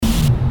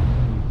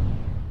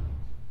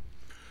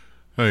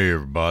Hey,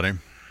 everybody.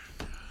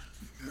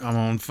 I'm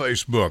on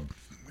Facebook.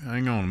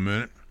 Hang on a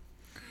minute.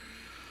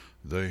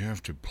 They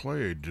have to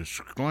play a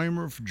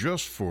disclaimer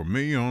just for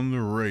me on the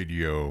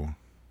radio.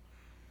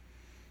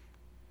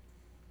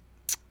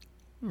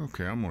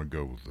 Okay, I'm going to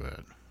go with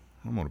that.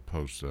 I'm going to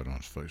post that on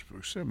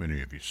Facebook. See how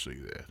many of you see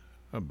that.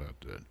 How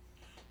about that?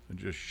 I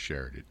just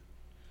shared it.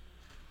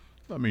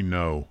 Let me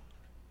know.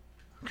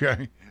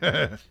 Okay?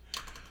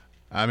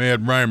 I'm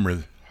Ed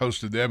Raymer,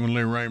 host of the Edwin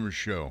Lee Raymer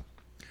Show.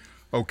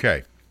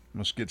 Okay,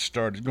 let's get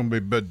started. It's going to be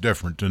a bit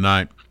different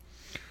tonight.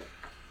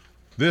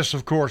 This,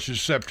 of course, is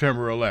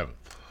September 11th.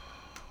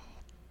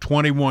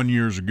 21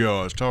 years ago,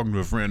 I was talking to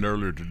a friend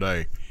earlier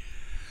today.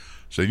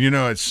 Said,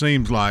 it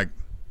seems like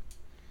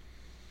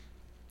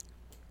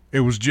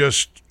it was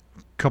just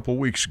a couple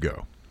weeks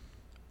ago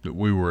that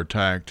we were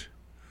attacked.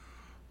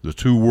 The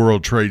 2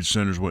 World Trade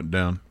Centers went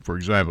down. For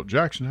example,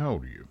 Jackson, how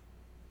old are you?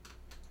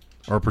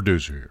 Our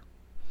producer here.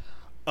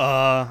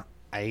 I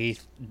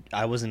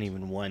wasn't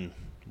even one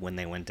when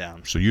they went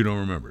down. So you don't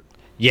remember it?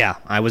 Yeah,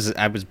 I was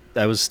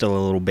still a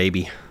little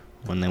baby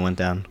when they went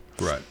down.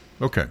 Right.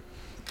 Okay.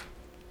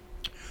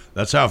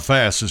 That's how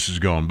fast this has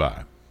gone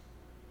by.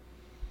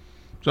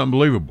 It's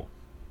unbelievable.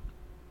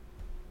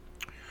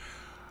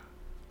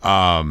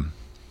 Bob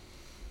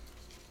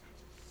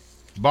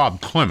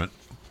Clement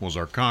was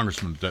our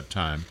congressman at that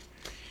time.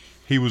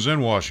 He was in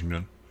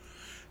Washington,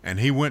 and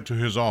he went to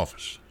his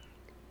office.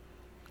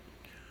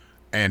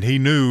 And he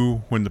knew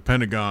when the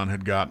Pentagon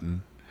had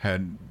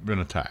been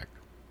attacked.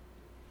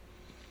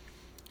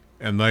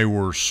 And they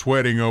were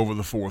sweating over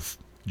the 4th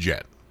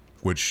jet,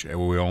 which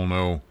we all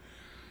know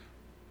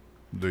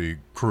the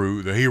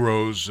crew, the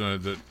heroes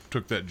that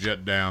took that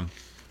jet down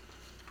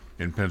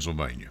in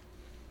Pennsylvania.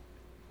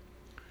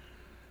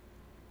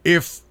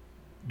 If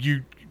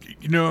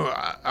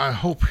I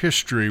hope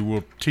history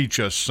will teach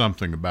us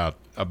something about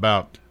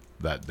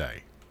that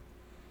day.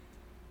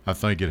 I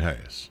think it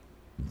has.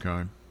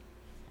 Okay.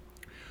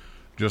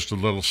 Just a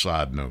little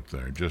side note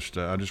there.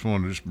 I just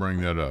wanted to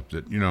bring that up.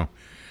 That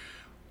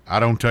I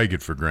don't take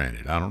it for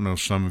granted. I don't know,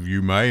 some of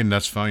you may, and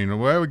that's fine.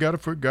 We got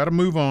to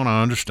move on.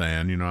 I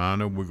understand. I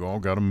know we've all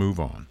got to move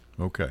on.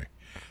 Okay,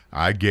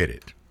 I get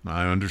it.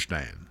 I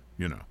understand.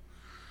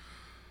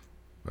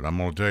 But I'm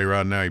going to tell you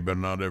right now, you better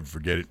not ever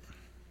forget it.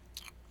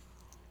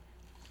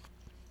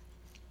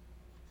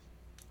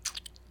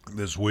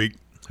 This week,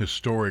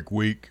 historic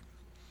week,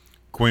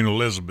 Queen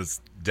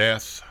Elizabeth's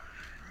death.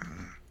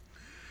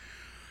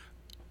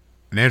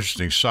 An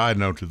interesting side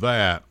note to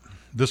that,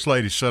 this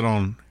lady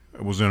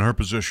was in her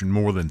position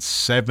more than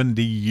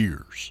 70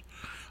 years.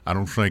 I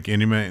don't think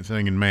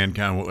anything in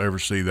mankind will ever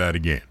see that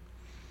again.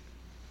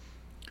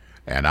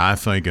 And I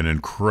think an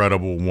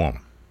incredible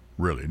woman,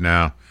 really.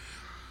 Now,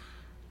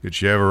 did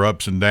she have her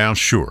ups and downs?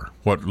 Sure.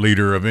 What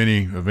leader of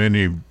any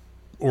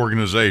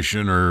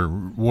organization or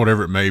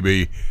whatever it may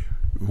be,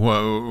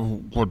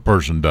 what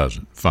person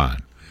doesn't?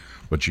 Fine.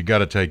 But you got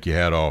to take your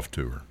hat off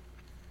to her.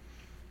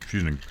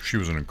 She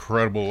was an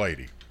incredible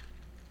lady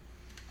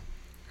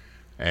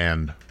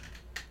and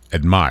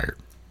admired,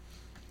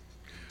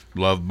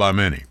 loved by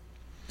many.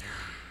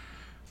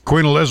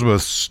 Queen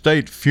Elizabeth's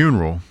state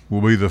funeral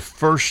will be the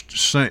first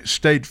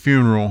state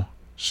funeral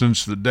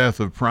since the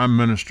death of Prime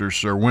Minister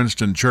Sir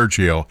Winston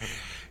Churchill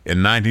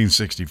in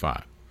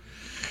 1965.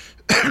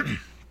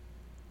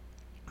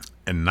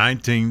 In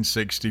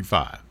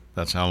 1965.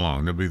 That's how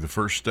long. It'll be the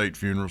first state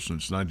funeral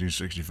since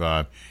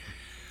 1965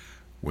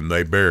 when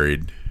they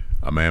buried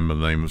a man by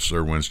the name of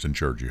Sir Winston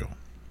Churchill.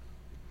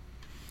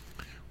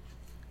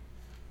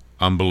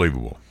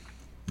 Unbelievable.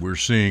 We're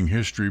seeing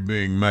history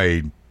being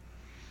made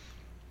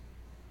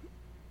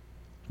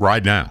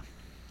right now.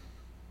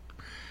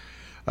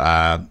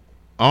 On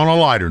a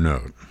lighter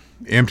note,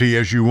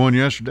 MTSU won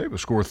yesterday with a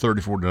score of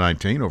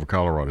 34-19 over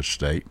Colorado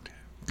State.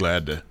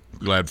 Glad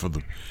for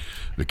the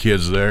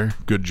kids there.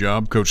 Good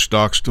job, Coach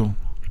Stockstill.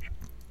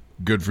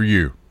 Good for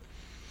you.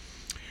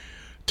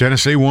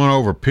 Tennessee won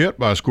over Pitt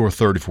by a score of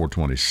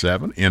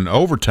 34-27 in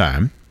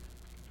overtime.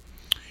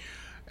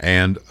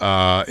 And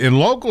in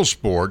local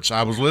sports,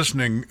 I was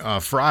listening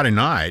Friday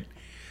night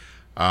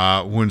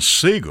when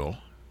Siegel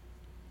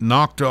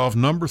knocked off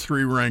number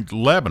 3 ranked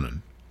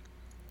Lebanon,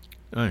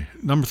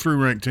 number 3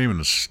 ranked team in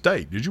the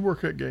state. Did you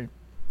work that game?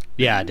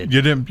 Yeah, I did.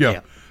 You did?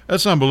 Yeah.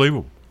 That's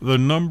unbelievable. The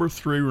number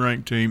 3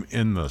 ranked team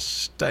in the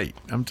state.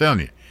 I'm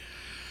telling you.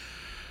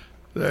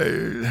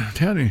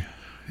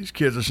 These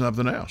kids are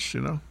something else,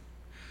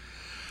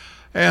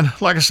 And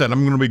like I said,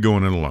 I'm going to be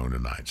going in alone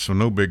tonight, so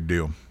no big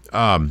deal.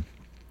 That'll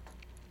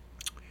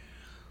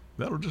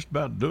just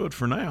about do it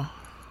for now.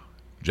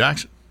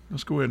 Jackson,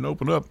 let's go ahead and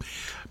open up.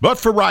 But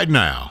for right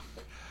now,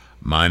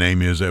 my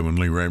name is Edwin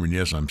Lee Raymer.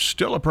 Yes, I'm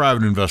still a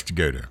private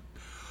investigator.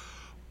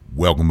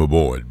 Welcome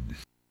aboard.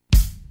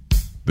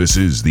 This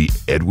is the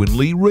Edwin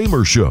Lee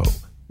Raymer Show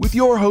with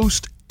your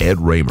host, Ed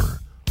Raymer,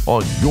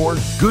 on your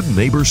good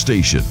neighbor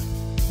station,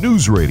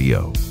 News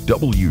Radio,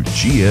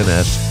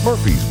 WGNS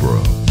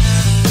Murfreesboro.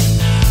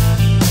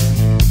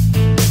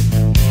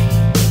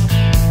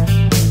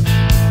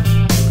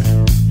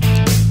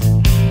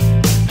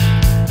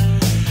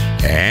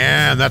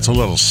 And that's a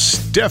little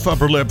stiff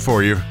upper lip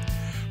for you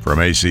from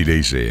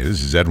AC/DC.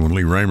 This is Edwin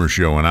Lee Raymer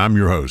Show, and I'm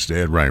your host,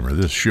 Ed Raymer.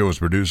 This show is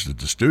produced at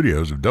the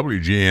studios of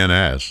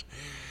WGNS,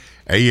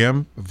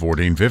 AM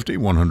 1450,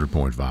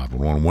 100.5, and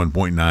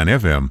 101.9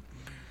 FM.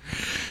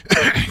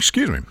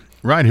 Excuse me.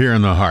 Right here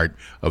in the heart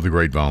of the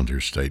great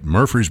volunteer state,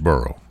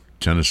 Murfreesboro,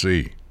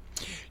 Tennessee.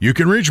 You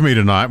can reach me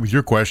tonight with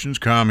your questions,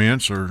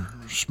 comments, or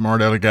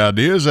smart aleck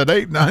ideas at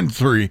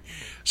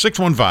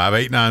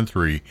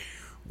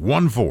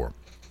 615-893-1450.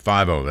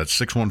 That's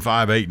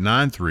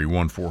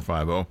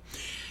 615-893-1450.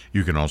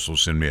 You can also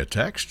send me a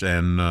text,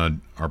 and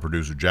our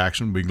producer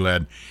Jackson will be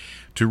glad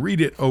to read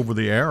it over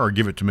the air or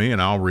give it to me,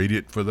 and I'll read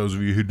it for those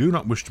of you who do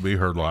not wish to be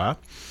heard live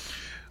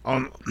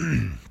on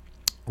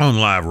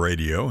live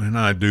radio, and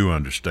I do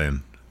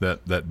understand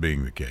that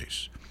being the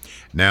case.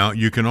 Now,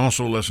 you can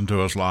also listen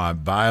to us live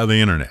via the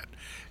internet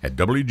at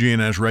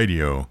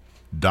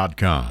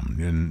WGNSradio.com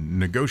and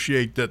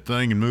negotiate that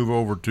thing and move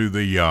over to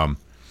the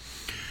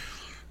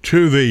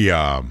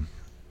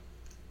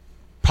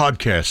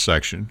podcast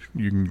section.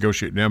 You can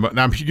negotiate now. But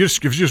now, if you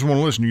just want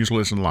to listen, you just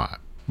listen live.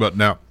 But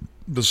now,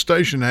 the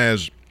station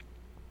has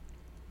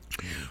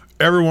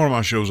every one of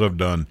my shows I've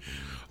done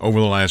over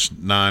the last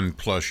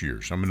 9+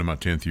 years. I'm into my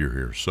 10th year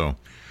here, so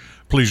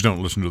please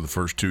don't listen to the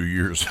first 2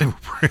 years.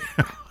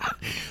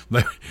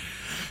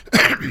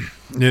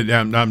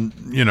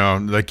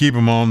 They keep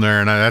them on there,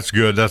 and that's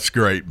good. That's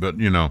great, but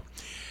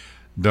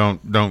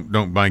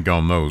don't bank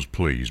on those,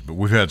 please. But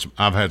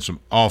I've had some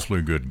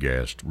awfully good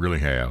guests, really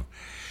have.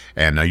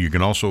 And you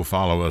can also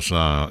follow us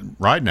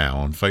right now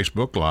on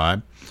Facebook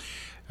Live,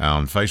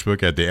 on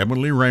Facebook at the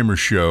Edwin Lee Raymer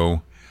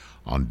Show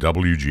on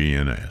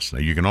WGNS. Now,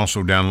 you can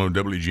also download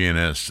the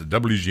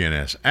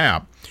WGNS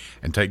app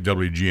and take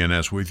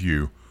WGNS with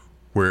you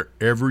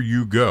wherever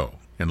you go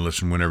and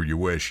listen whenever you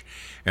wish.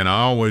 And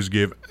I always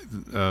give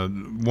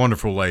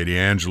wonderful lady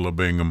Angela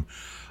Bingham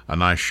a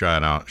nice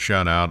shout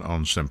out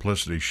on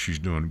Simplicity. She's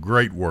doing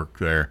great work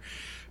there,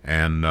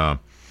 and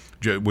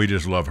we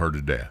just love her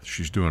to death.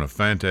 She's doing a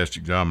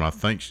fantastic job, and I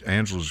think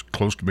Angela's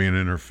close to being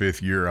in her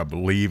 5th year, I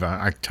believe.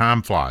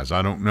 Time flies.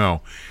 I don't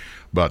know.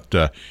 But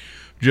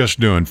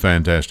just doing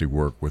fantastic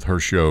work with her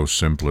show,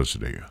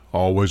 Simplicity.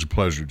 Always a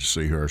pleasure to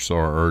see her. I saw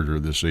her earlier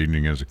this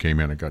evening as I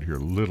came in. I got here a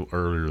little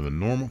earlier than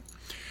normal.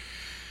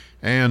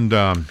 And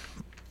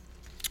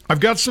I've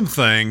got some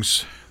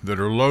things that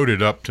are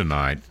loaded up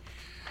tonight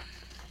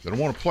that I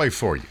want to play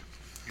for you.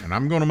 And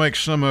I'm going to make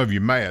some of you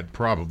mad,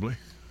 probably.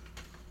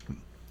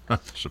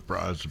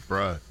 Surprise,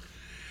 surprise.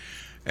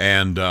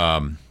 And I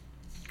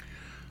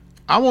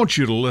want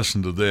you to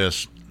listen to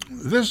this.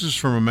 This is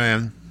from a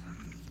man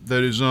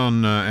that is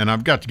on, and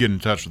I've got to get in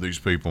touch with these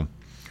people.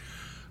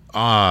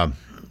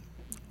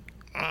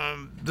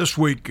 This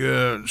week,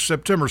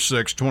 September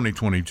 6,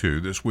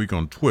 2022, this week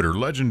on Twitter,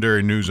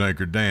 legendary news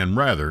anchor Dan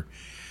Rather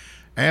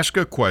asked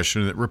a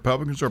question that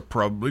Republicans are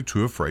probably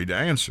too afraid to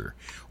answer.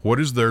 What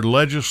is their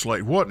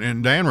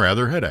and Dan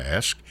Rather had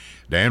asked,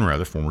 Dan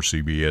Rather, former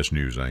CBS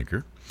news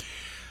anchor,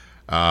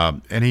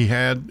 and he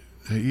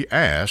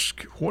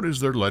asked, what is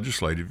their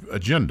legislative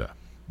agenda?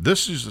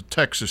 This is a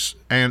Texas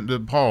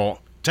Paul,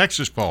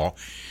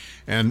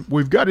 and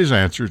we've got his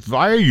answers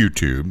via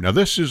YouTube. Now,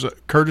 this is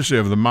courtesy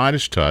of the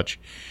Midas Touch,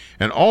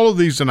 and all of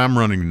these that I'm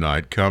running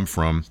tonight come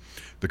from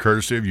the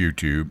courtesy of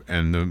YouTube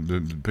and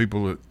the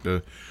people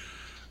that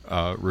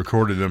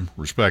recorded them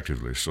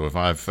respectively. So if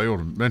I fail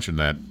to mention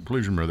that,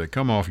 please remember they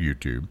come off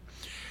YouTube.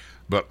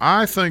 But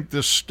I think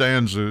this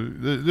stanza,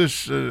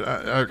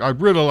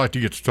 I'd really like to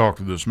get to talk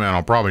to this man.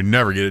 I'll probably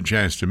never get a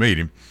chance to meet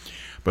him.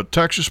 But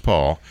Texas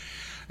Paul,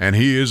 and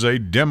he is a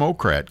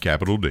Democrat,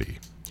 capital D.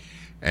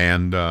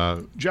 And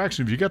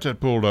Jackson, if you got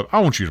that pulled up, I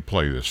want you to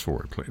play this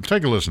for it.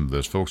 Take a listen to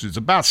this, folks. It's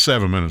about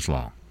 7 minutes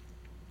long.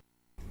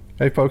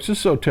 Hey, folks,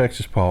 this is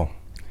Texas Paul.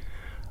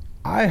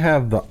 I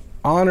have the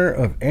honor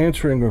of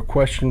answering a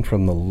question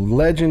from the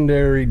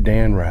legendary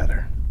Dan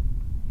Rather.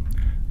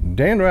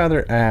 Dan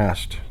Rather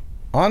asked,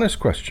 honest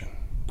question,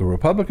 the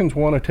Republicans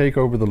want to take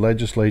over the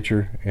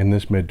legislature in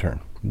this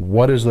midterm.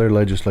 What is their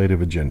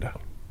legislative agenda?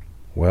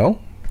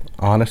 Well,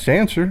 honest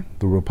answer,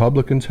 the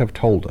Republicans have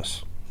told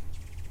us.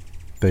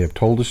 They have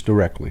told us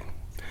directly.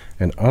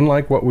 And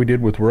unlike what we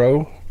did with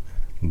Roe,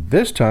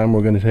 this time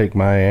we're going to take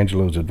Maya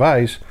Angelou's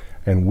advice,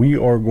 and we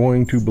are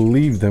going to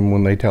believe them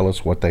when they tell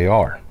us what they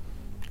are.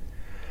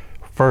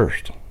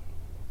 First,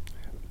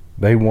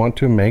 they want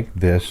to make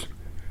this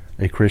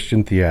a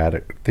Christian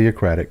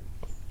theocratic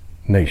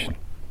nation.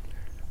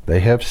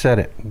 They have said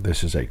it.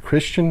 This is a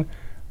Christian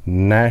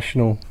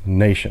national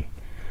nation.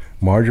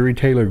 Marjorie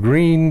Taylor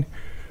Greene,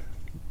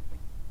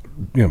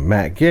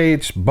 Matt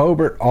Gaetz,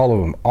 Boebert, all of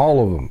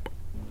them.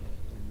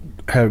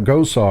 Have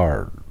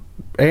Gosar,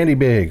 Andy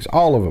Biggs,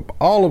 all of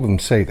them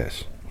say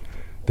this.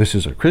 This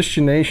is a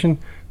Christian nation.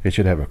 It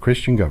should have a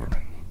Christian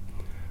government.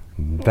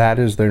 That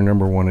is their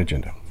number one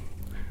agenda.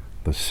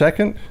 The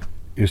second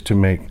is to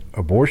make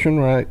abortion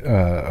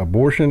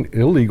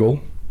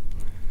illegal,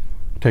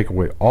 take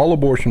away all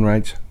abortion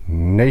rights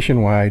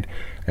nationwide,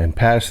 and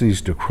pass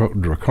these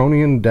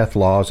draconian death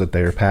laws that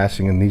they are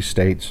passing in these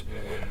states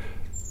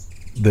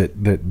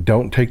that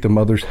don't take the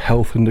mother's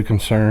health into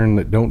concern,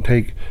 that don't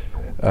take,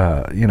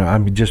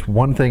 just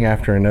one thing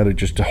after another,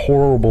 just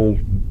horrible,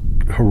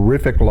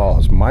 horrific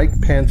laws.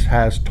 Mike Pence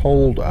has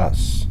told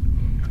us,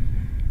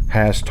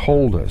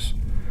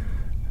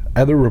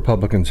 other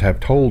Republicans have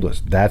told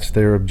us that's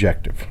their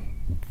objective.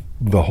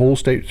 The whole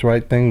states'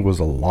 right thing was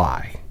a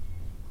lie.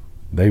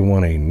 They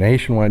want a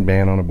nationwide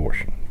ban on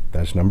abortion.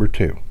 That's number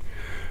 2.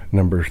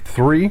 Number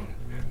 3,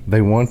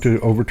 they want to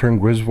overturn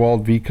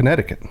Griswold v.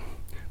 Connecticut,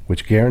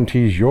 which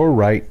guarantees your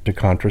right to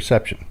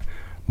contraception.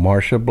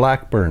 Marsha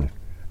Blackburn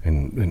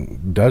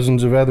and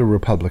dozens of other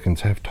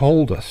Republicans have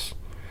told us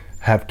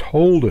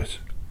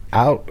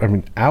out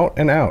and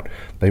out,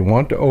 they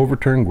want to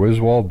overturn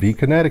Griswold v.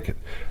 Connecticut.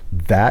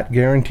 That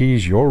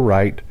guarantees your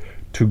right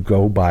to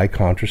go buy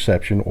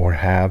contraception or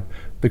have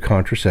the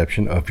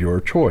contraception of your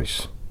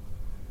choice.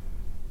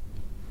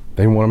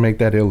 They want to make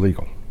that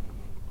illegal.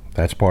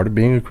 That's part of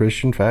being a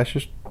Christian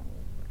fascist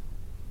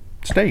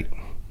state.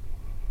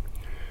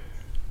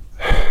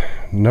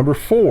 Number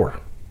 4,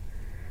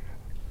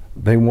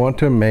 they want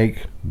to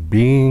make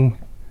being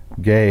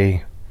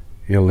gay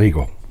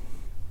illegal.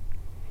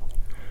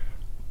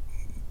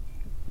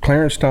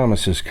 Clarence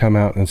Thomas has come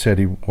out and said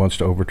he wants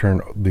to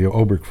overturn the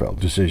Obergefell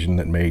decision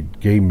that made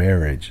gay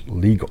marriage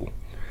legal.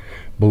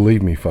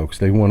 Believe me, folks,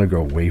 they want to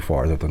go way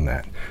farther than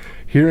that.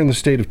 Here in the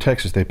state of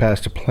Texas, they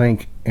passed a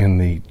plank in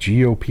the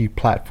GOP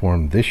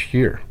platform this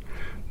year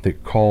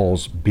that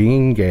calls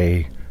being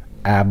gay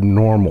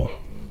abnormal.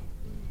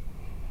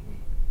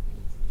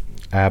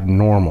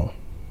 Abnormal.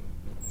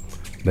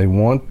 They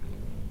want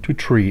to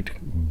treat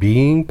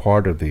being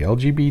part of the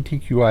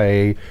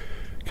LGBTQIA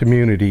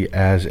community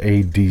as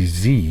a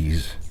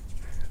disease.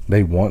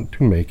 They want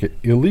to make it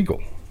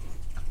illegal.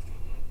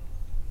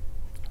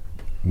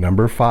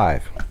 Number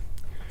 5,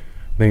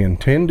 they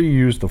intend to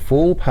use the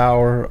full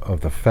power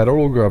of the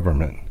federal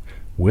government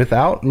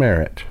without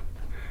merit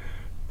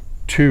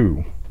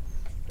to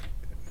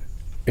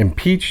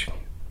impeach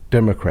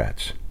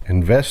Democrats,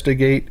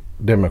 investigate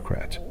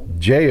Democrats,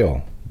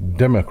 jail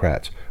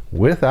Democrats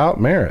without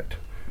merit.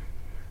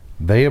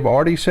 They have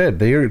already said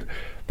they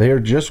are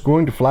just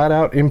going to flat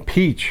out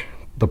impeach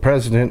the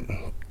president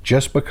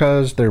just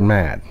because they're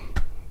mad,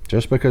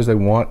 just because they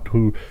want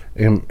to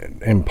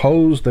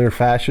impose their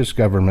fascist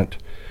government.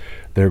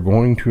 They're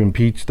going to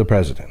impeach the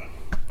president.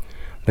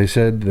 They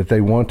said that they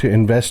want to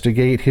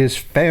investigate his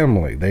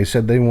family. They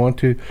said they want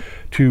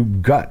to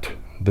gut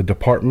the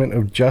Department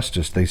of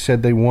Justice. They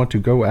said they want to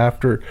go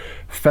after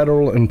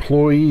federal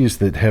employees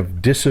that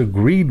have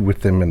disagreed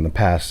with them in the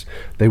past.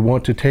 They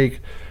want to take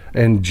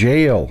and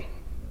jail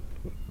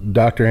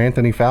Dr.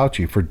 Anthony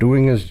Fauci for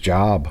doing his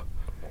job,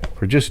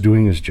 for just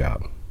doing his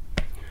job.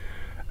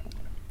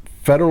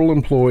 Federal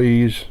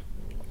employees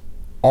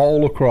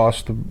all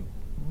across the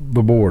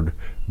board,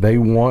 they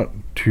want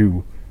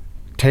to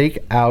take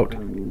out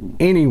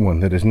anyone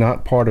that is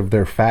not part of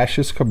their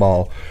fascist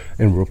cabal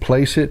and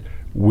replace it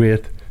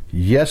with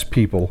yes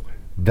people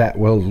that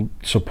will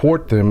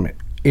support them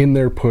in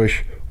their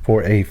push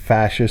for a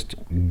fascist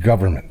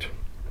government.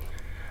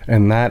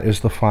 And that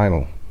is the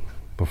final.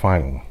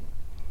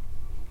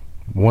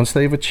 Once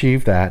they've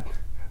achieved that,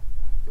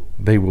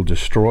 they will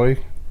destroy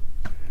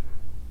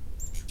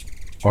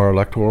our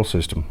electoral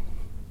system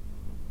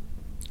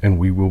and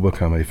we will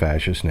become a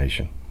fascist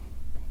nation.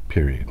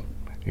 Period.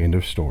 End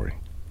of story.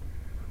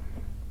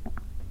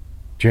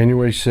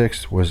 January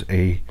 6th was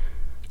a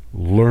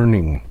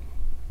learning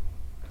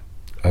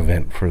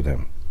event for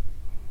them.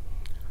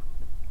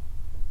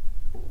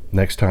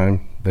 Next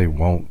time, they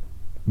won't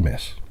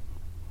miss.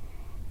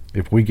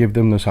 If we give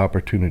them this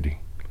opportunity,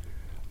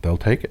 they'll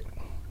take it.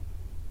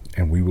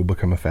 And we will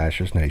become a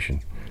fascist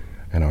nation,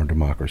 and our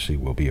democracy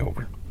will be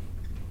over.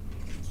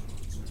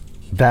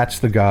 That's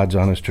the God's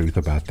honest truth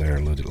about their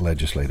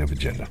legislative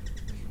agenda,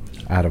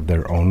 out of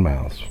their own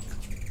mouths.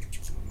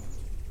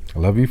 I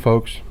love you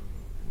folks.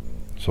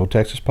 So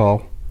Texas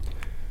Paul,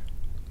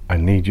 I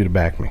need you to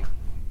back me.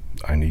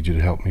 I need you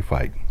to help me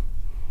fight.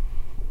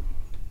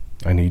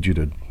 I need you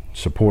to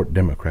support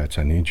Democrats.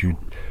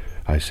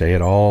 I say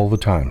it all the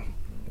time.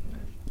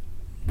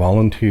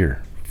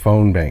 Volunteer,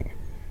 phone bank,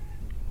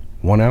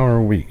 1 hour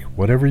a week,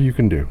 whatever you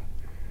can do.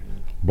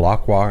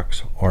 Block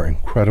walks are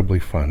incredibly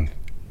fun,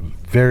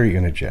 very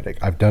energetic.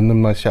 I've done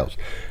them myself.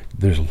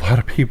 There's a lot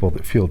of people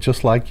that feel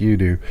just like you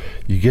do.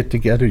 You get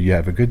together, you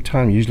have a good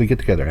time. You usually get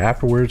together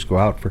afterwards, go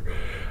out for,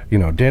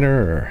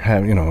 dinner, or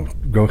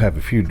have, go have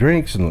a few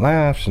drinks and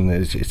laughs, and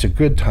it's a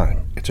good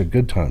time. It's a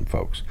good time,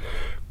 folks.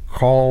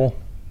 Call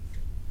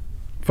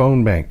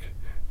phone bank.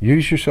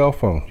 Use your cell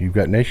phone. You've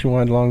got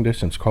nationwide long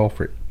distance. Call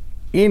for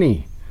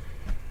any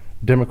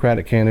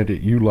Democratic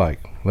candidate you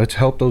like. Let's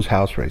help those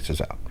House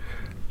races out.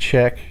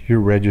 Check your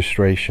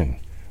registration.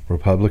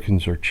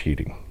 Republicans are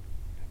cheating.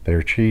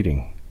 They're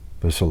cheating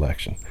this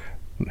election.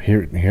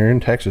 Here in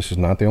Texas is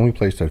not the only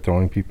place they're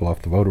throwing people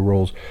off the voter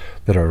rolls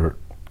that are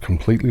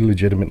completely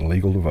legitimate and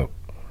legal to vote.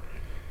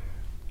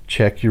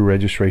 Check your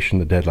registration.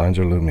 The deadlines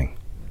are looming.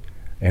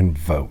 And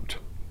vote.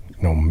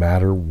 No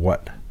matter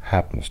what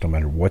happens, no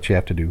matter what you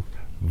have to do,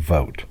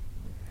 vote.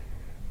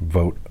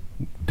 vote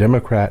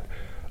Democrat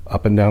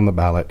up and down the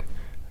ballot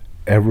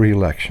every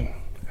election,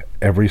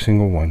 every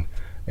single one.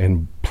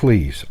 And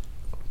please,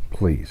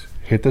 please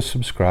hit the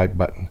subscribe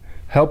button.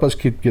 Help us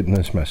keep getting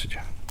this message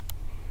out.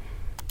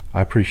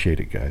 I appreciate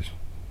it, guys.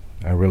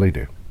 I really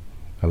do.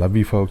 I love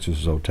you folks. This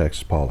is Old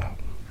Texas Paul out.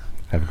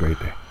 Have a great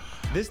day.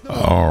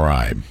 All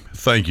right.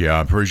 Thank you. I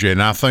appreciate it.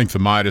 And I thank the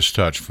Midas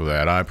Touch for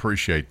that. I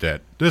appreciate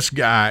that. This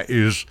guy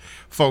is,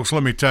 folks,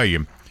 let me tell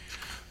you,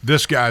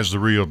 this guy's the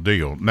real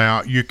deal.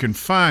 Now, you can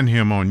find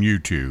him on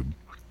YouTube.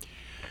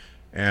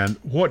 And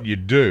what you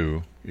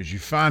do is you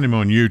find him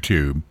on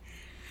YouTube,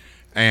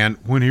 and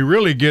when he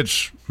really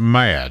gets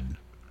mad,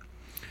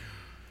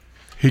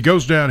 he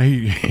goes down,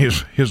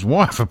 his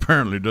wife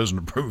apparently doesn't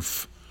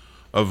approve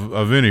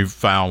of any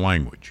foul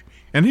language.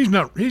 And he's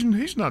not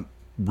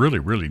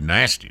really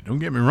nasty, don't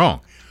get me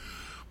wrong.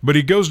 But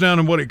he goes down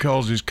in what he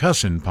calls his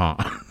cussing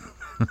pond.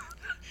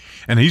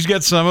 And he's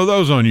got some of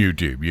those on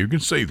YouTube. You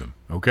can see them,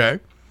 okay?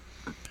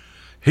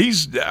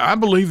 I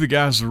believe the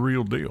guy's the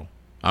real deal.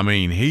 I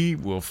mean, he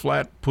will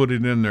flat put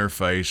it in their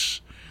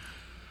face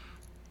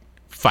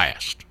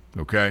fast,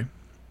 okay?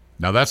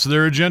 Now, that's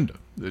their agenda.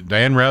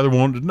 Dan Rather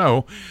wanted to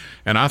know,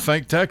 and I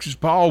think Texas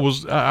Paul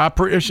was, I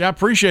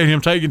appreciate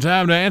him taking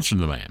time to answer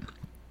the man,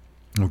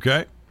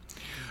 okay?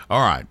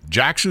 All right,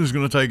 Jackson is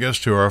going to take us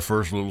to our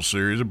first little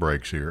series of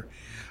breaks here.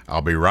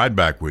 I'll be right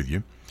back with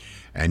you,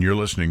 and you're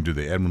listening to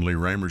the Edwin Lee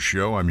Raymer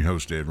Show. I'm your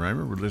host, Ed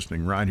Raymer. We're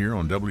listening right here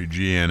on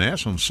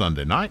WGNS on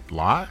Sunday night,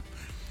 live.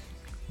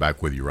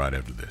 Back with you right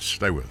after this.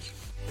 Stay with us.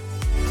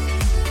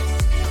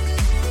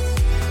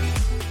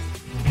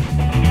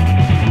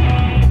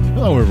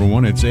 Hello,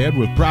 everyone. It's Ed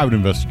with Private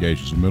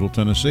Investigations in Middle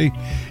Tennessee.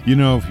 You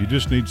know, if you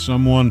just need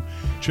someone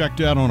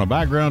checked out on a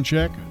background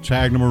check, a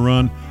tag number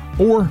run,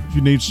 or if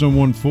you need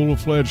someone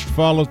full-fledged to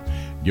follow,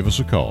 give us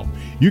a call.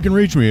 You can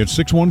reach me at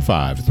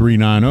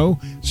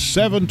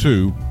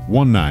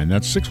 615-390-7219.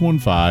 That's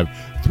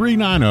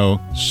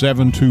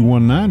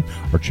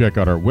 615-390-7219. Or check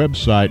out our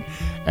website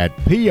at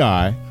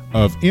piofmt.com.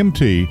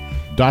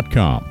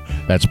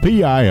 That's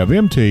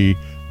piofmt.com.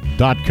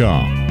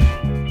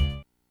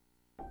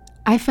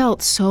 I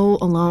felt so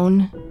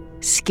alone,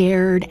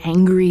 scared,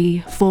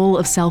 angry, full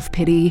of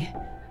self-pity.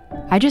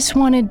 I just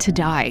wanted to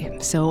die,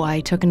 so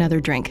I took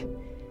another drink.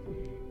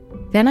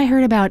 Then I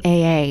heard about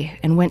AA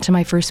and went to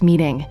my first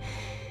meeting.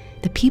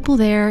 The people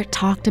there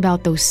talked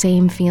about those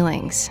same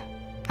feelings.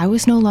 I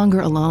was no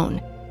longer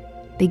alone.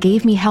 They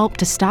gave me help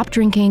to stop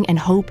drinking and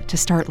hope to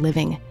start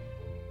living.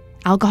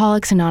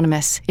 Alcoholics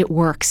Anonymous, it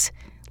works.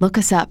 Look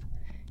us up.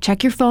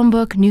 Check your phone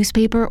book,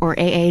 newspaper, or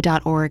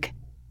aa.org.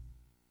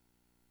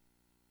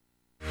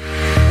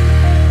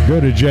 Go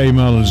to J.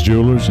 Mullins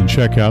Jewelers and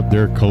check out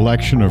their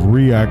collection of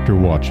reactor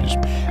watches.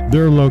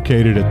 They're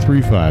located at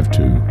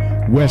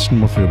 352 West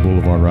Northfield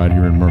Boulevard right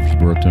here in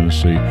Murfreesboro,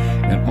 Tennessee.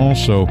 And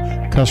also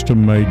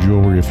custom-made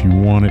jewelry. If you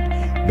want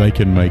it, they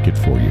can make it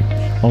for you.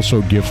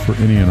 Also gifts for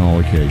any and all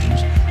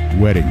occasions.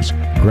 Weddings,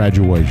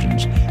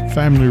 graduations,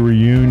 family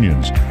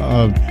reunions,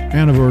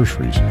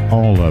 anniversaries,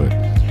 all of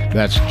it.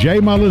 That's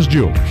J. Mullins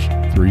Jewelers,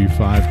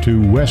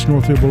 352 West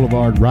Northfield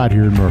Boulevard right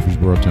here in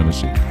Murfreesboro,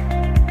 Tennessee.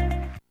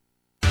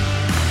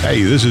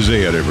 Hey, this is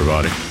Ed,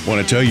 everybody.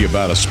 Want to tell you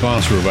about a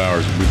sponsor of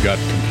ours. We've got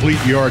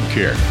Complete Yard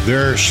Care.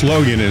 Their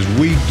slogan is,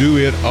 we do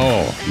it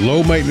all.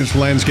 Low maintenance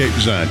landscape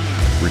design,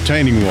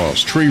 retaining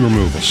walls, tree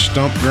removal,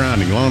 stump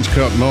grinding, lawns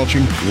cut,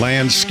 mulching,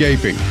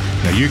 landscaping.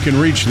 Now you can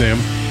reach them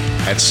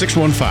at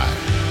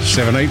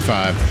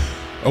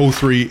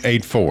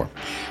 615-785-0384.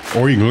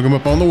 Or you can look them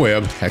up on the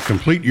web at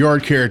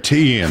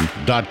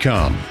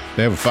CompleteYardCareTN.com.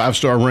 They have a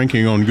 5-star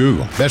ranking on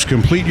Google. That's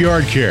Complete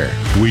Yard Care.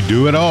 We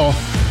do it all.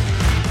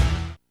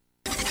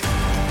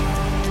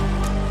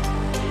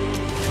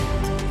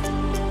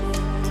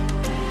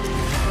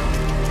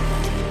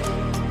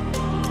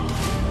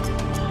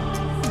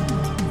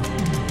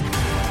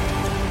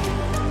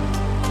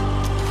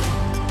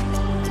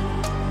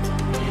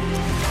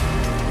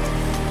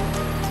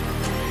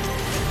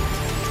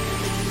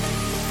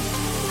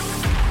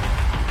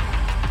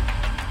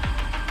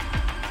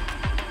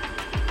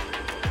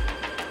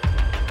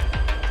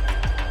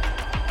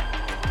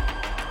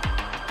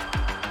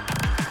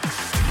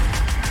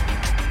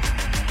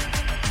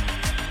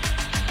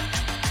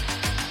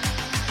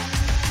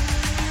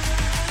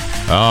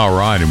 All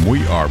right, and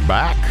we are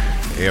back.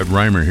 Ed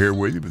Raymer here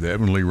with you with the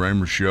Edwin Lee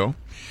Raymer Show.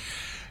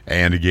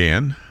 And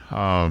again,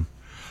 by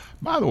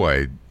the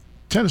way,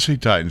 Tennessee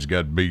Titans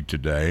got beat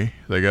today.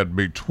 They got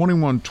beat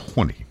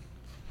 21-20.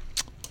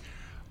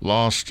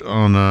 Lost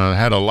on,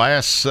 had a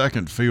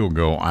last-second field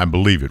goal, I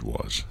believe it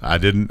was.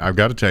 I've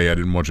got to tell you, I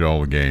didn't watch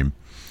all the game.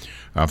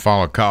 I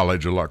follow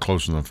college a lot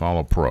closer than I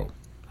follow pro.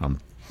 I'm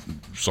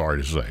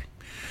sorry to say.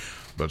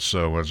 But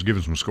so I was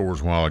giving some scores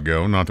a while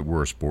ago. Not that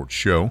we're a sports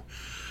show.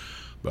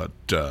 But,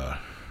 the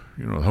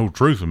whole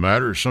truth of the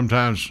matter is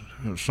sometimes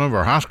some of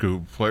our high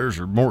school players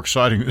are more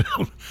exciting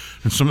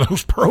than some of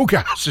those pro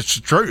guys. It's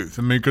the truth.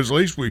 I mean, because at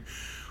least we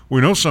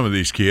know some of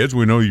these kids.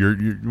 We know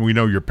we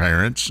know your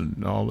parents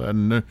and all that.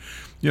 And,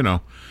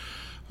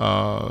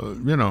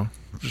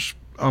 just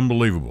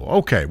unbelievable.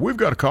 Okay, we've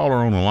got a caller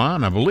on the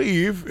line. I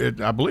believe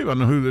I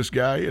know who this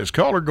guy is.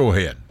 Caller, go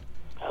ahead.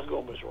 How's it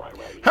going, Mr. Right?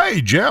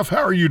 Hey, Jeff,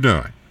 how are you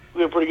doing?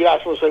 Doing pretty good. I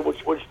just want to say what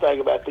you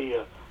think about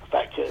the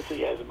fact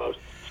Tennessee has the most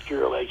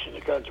secure election in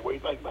the country. What do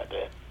you think about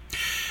that?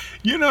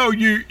 You know,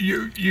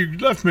 you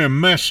left me a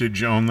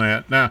message on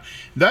that. Now,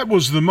 that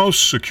was the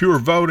most secure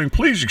voting.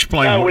 Please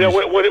explain. No,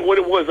 what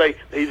it was. They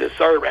did a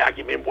survey. I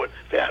can't remember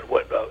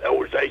what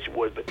organization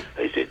was, but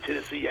they said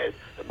Tennessee has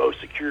the most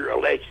secure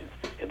elections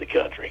in the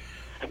country.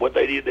 And what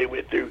they did, they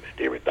went through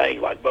different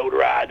things like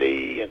voter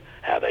ID and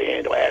how they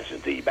handle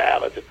absentee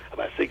ballots, and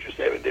about 6 or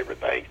 7 different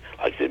things.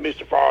 Like I said,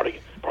 Mr. Farley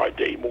can probably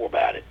tell you more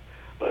about it.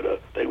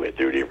 But they went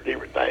through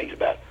different things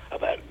about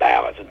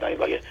ballots and things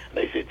like that. And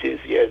they said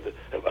Tennessee has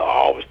of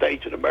all the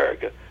states in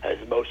America has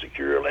the most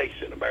secure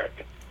elections in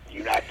America, the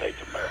United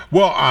States of America.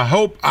 Well, I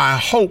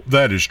hope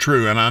that is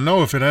true, and I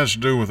know if it has to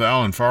do with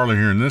Alan Farley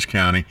here in this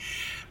county,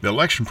 the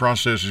election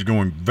process is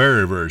going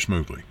very, very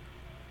smoothly.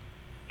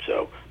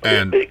 So,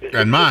 and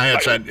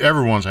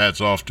everyone's hats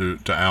off to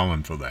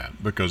Alan for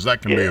that, because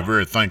that can be a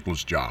very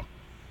thankless job.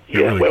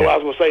 Yeah, really I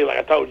was going to say, like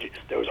I told you,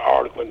 there was an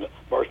article in the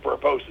Murfreesboro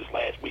Post this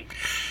last week.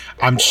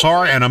 I'm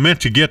sorry, and I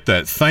meant to get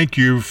that. Thank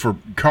you for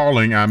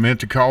calling. I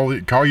meant to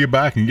call you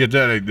back and get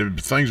that.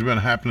 Things have been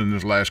happening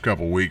this last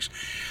couple of weeks,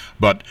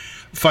 but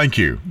thank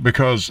you,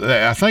 because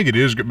I think it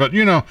is good. But,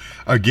 you know,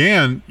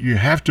 again, you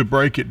have to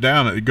break it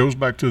down. It goes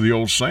back to the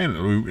old saying,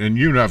 and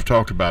you and I have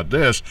talked about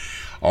this,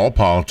 all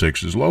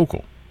politics is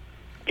local.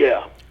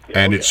 Yeah.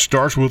 And it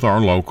starts with our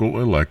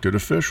local elected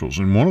officials,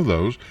 and one of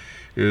those,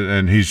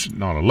 and he's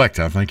not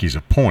elected, I think he's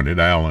appointed,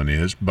 Alan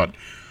is, but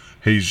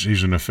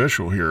he's an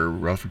official here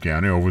in Rutherford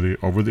County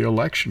over the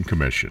election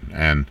commission,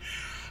 and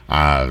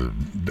I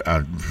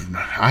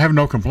have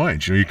no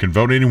complaints. You can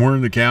vote anywhere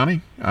in the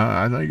county.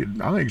 I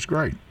think it's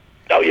great.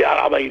 Oh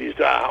yeah, I think it is.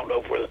 I don't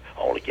know if we're the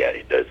only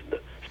county that does in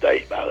the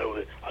state, but I know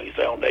that, like you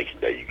say, on Nation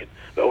Day you can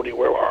vote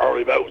anywhere.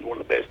 Early voting is one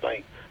of the best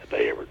things that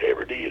they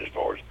ever did, as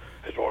far as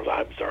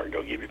I'm concerned.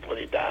 They'll give you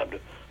plenty of time to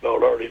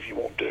vote early if you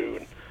want to,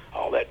 and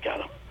all that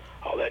kind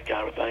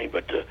of thing.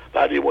 But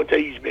I did want to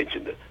tell you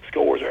mentioned the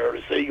scores there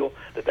at Siegel,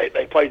 that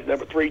they played the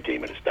number 3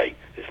 team in the state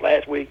this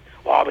last week.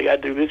 Well, all they got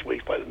to do this week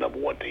is play the number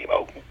 1 team,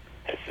 Oakland,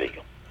 at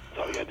Siegel. That's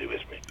all they got to do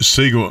this week.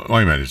 Siegel,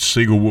 wait a minute,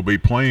 Siegel will be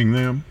playing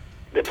them?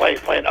 They're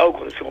playing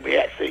Oakland. It's going to be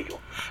at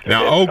Siegel.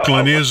 Now,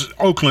 Oakland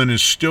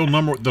is still the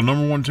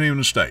number 1 team in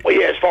the state. Well,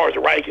 yeah, as far as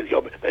the rankings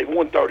go, they've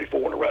won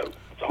 34 in a row.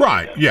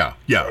 Right, yeah.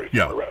 34 in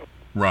a row.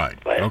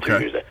 Right, last 2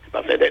 years.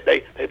 I said that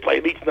they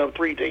played each number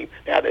 3 team.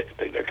 Now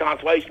their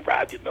consolation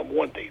prize is number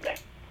 1 team now.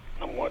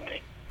 Number 1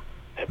 team.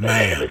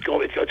 Man. It's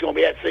going to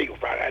be at Siegel,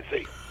 Friday at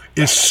Siegel.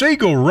 Is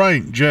Siegel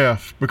ranked,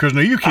 Jeff? Because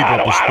now you keep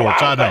up with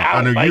sports. I don't.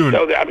 I know you.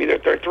 So. I mean, they're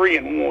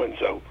 3-1,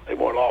 so they've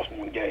only lost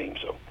 1 game.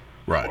 So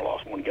right. They've only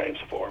lost 1 game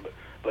so far.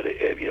 But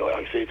you know,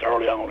 like I said, it's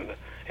early on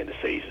in the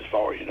season as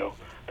far as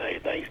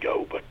things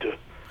go. But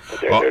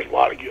there's a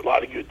lot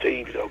of good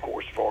teams, of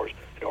course, as far as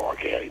our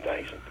county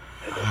things.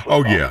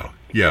 Oh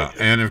yeah.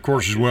 And of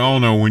course, as we all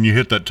know, when you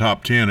hit that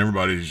top 10,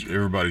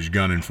 everybody's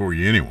gunning for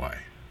you anyway.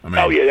 I mean,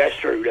 oh yeah, that's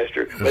true.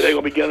 But they're going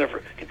to be gunning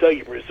for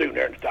Kentucky pretty soon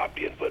there in the top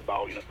 10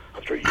 football.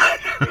 I'm sure you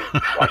watched the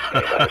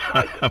game last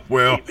night.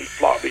 Well, beat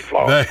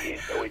Florida again,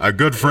 a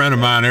good friend of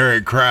mine,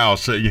 Eric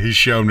Krause, he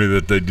showed me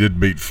that they did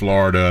beat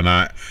Florida, and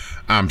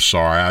I'm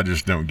sorry, I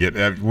just don't get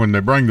it. When they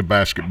bring the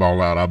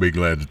basketball out, I'll be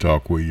glad to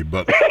talk with you,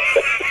 but.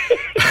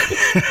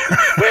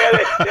 Well,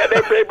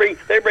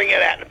 they bring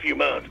it out in a few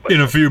months. But,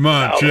 in a few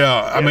months,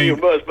 yeah. I mean,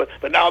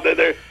 but now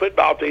their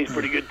football team's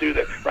pretty good too.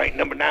 They're ranked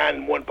number 9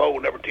 in one poll,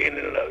 number 10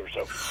 in another.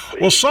 So.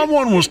 Well,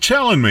 someone was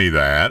telling me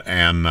that,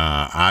 and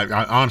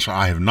I honestly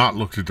I have not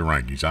looked at the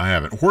rankings. I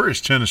haven't. Where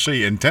is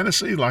Tennessee? In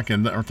Tennessee,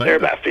 they're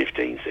about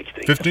 15,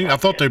 16. 15. I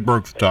thought they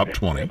broke the top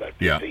 20.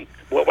 Yeah.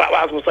 Well,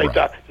 I was going to say,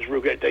 right. Just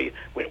real good to tell you,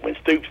 when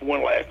Stoops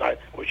won last night,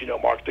 which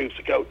Mark Stoops,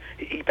 the coach,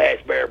 he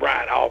passed Barry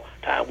Bryant,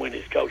 all-time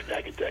winningest coach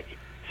in Kentucky,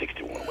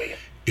 61 wins.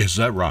 Is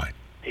that right?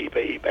 He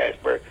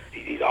passed Barry.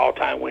 He's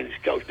all-time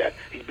winningest coach.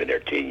 He's been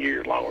there 10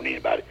 years, longer than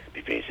anybody. He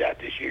finished out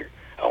this year.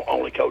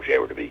 Only coach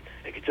ever to be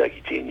in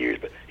Kentucky 10 years,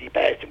 but he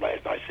passed him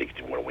last night,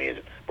 61 wins,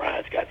 and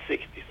Bryant's got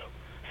 60, so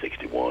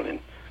 61, and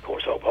of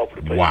course,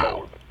 hopefully play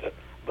more.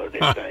 But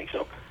anything,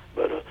 so.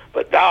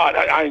 But no,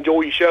 I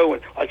enjoy your show,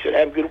 and like I said,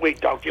 have a good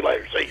week. Talk to you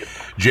later. See you.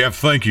 Jeff,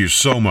 thank you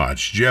so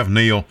much. Jeff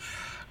Neal,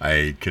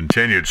 a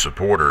continued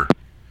supporter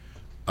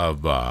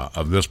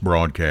of this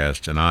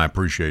broadcast, and I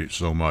appreciate it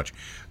so much.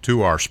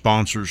 To our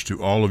sponsors,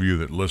 to all of you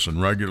that listen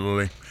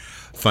regularly,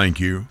 thank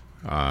you.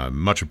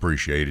 Much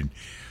appreciated.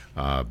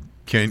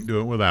 Can't do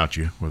it without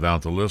you,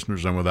 without the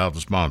listeners and without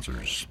the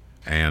sponsors.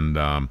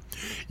 And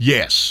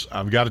yes,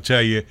 I've got to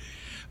tell you,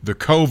 the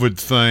COVID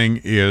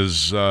thing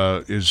is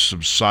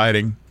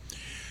subsiding.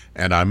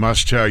 And I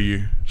must tell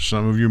you,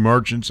 some of you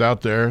merchants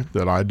out there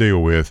that I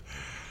deal with,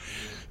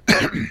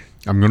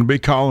 I'm going to be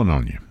calling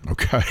on you,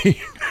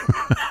 okay?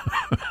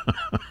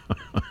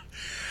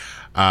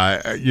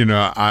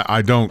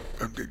 I don't.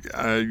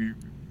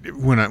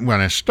 When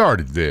I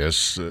started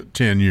this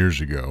 10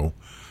 years ago,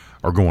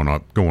 or going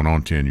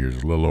on 10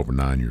 years, a little over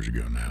 9 years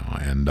ago now.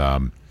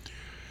 And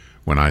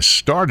when I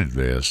started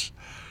this,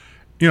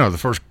 the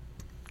first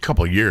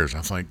couple of years,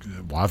 I think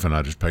the wife and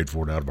I just paid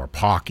for it out of our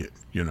pocket.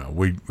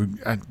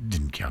 I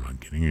didn't count on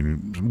getting any.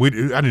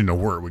 I didn't know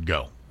where it would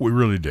go. We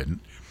really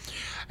didn't.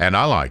 And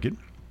I like it.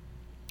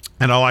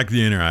 And I like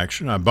the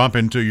interaction. I bump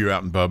into you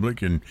out in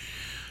public, and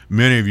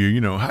many of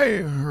you, hey,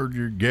 I heard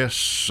your guest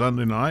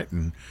Sunday night,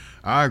 and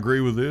I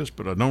agree with this,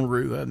 but I don't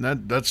agree with that,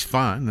 and that's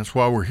fine. That's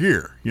why we're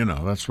here.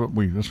 That's what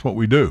we do. It's what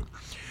we do.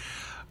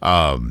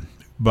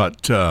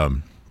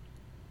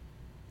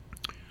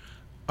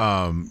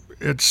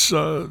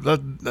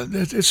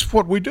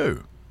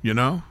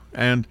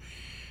 And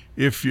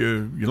if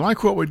you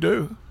like what we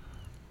do,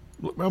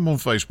 look me up on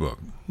Facebook.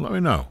 Let me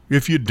know.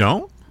 If you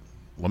don't,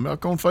 let me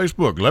up on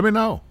Facebook. Let me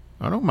know.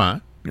 I don't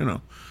mind,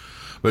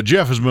 But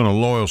Jeff has been a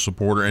loyal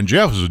supporter, and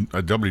Jeff is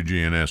a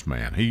WGNS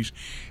man. He's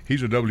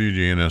a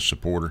WGNS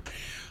supporter,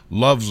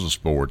 loves the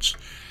sports,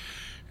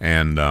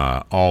 and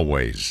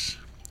always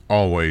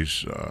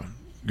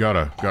got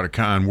a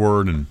kind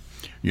word. And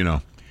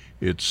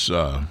it's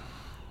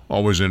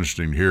always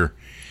interesting to hear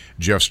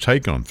Jeff's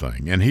take on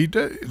things. And he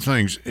does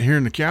things here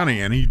in the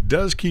county, and he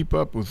does keep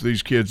up with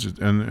these kids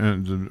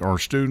and our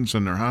students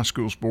and their high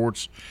school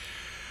sports.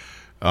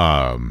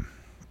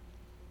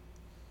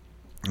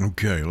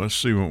 Okay, let's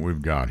see what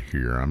we've got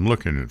here. I'm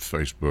looking at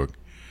Facebook.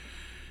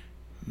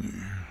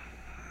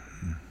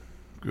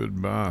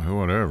 Goodbye,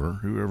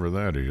 whoever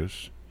that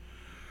is.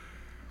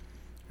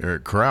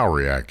 Eric Crow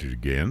reacted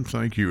again.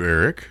 Thank you,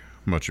 Eric.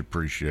 Much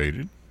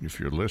appreciated. If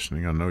you're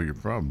listening, I know you're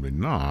probably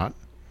not.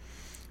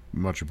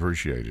 Much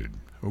appreciated.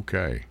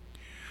 Okay.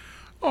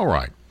 All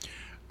right.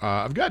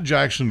 I've got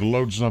Jackson to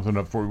load something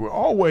up for you. We're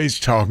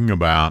always talking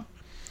about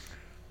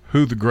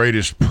who the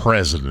greatest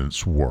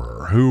presidents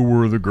were, who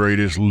were the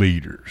greatest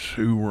leaders,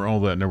 who were all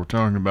that. Now we're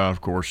talking about,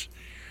 of course,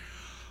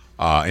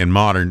 in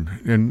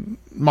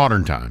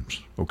modern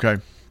times. Okay,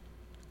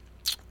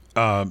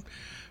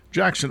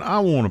 Jackson,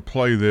 I want to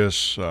play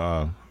this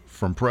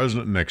from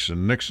President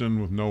Nixon.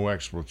 Nixon with no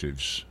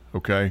expletives.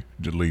 Okay,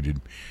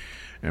 deleted,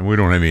 and we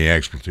don't have any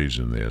expletives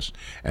in this.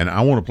 And I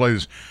want to play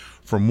this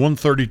from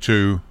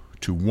 132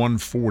 to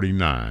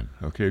 149.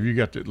 Okay, have you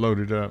got that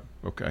loaded up?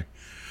 Okay.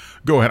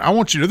 Go ahead. I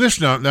want you to this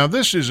now. Now,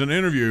 this is an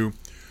interview.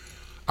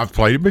 I've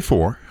played it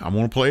before. I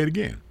want to play it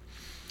again.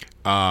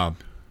 It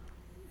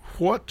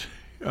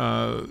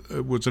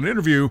was an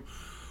interview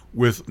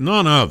with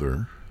none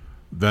other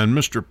than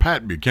Mr.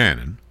 Pat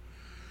Buchanan,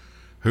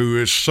 who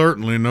is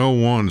certainly no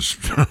one's,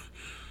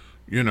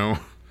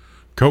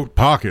 coat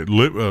pocket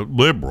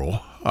liberal,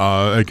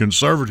 a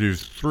conservative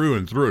through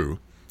and through.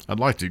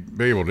 I'd like to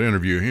be able to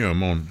interview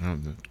him on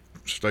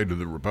the state of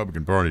the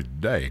Republican Party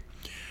today.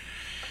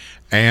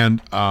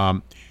 And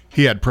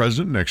he had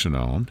President Nixon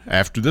on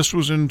after this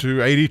was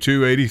into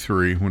 82,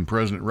 83 when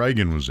President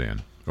Reagan was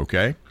in,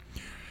 okay?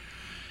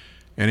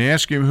 And he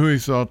asked him who he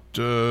thought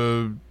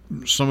some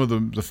of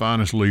the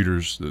finest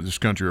leaders that this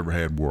country ever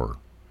had were.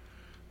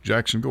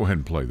 Jackson, go ahead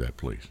and play that,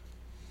 please.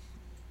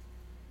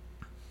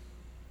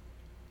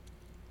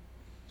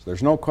 So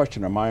there's no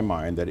question in my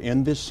mind that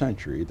in this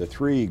century, the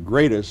three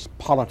greatest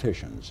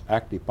politicians,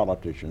 active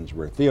politicians,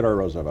 were Theodore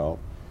Roosevelt,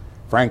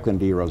 Franklin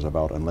D.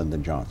 Roosevelt, and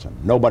Lyndon Johnson.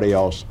 Nobody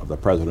else of the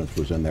presidents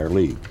was in their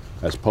league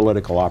as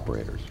political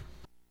operators.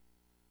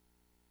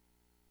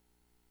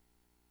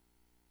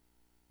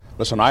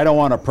 Listen, I don't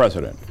want a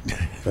president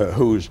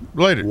who's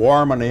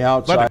warm on the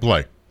outside. Let it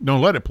play. No,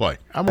 let it play.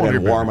 I want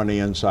and warm on the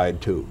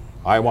inside, too.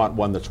 I want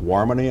one that's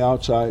warm on the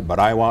outside, but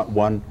I want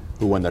one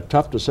who, when the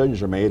tough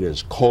decisions are made,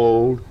 is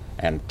cold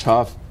and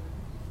tough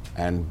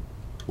and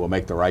will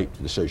make the right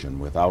decision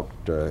without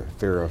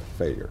fear of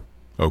failure.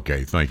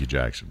 Okay, thank you,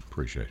 Jackson.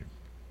 Appreciate it.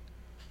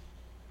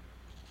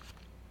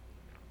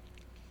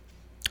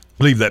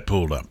 Leave that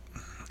pulled up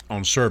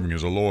on serving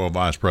as a loyal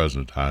vice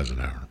president to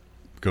Eisenhower,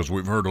 because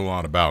we've heard a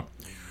lot about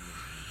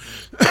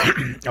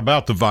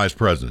the vice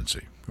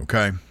presidency.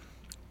 Okay,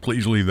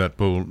 please leave that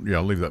pulled.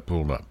 Yeah, leave that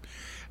pulled up.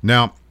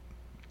 Now,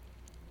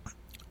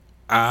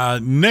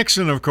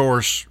 Nixon, of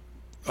course,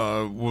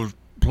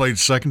 played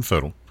second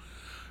fiddle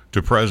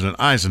to President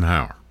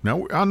Eisenhower.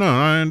 Now,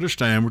 I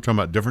understand we're talking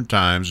about different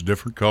times,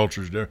 different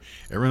cultures.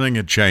 Everything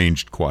had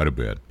changed quite a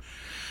bit.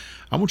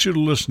 I want you to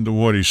listen to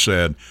what he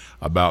said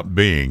about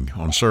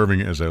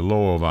serving as a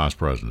loyal vice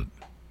president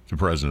to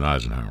President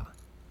Eisenhower.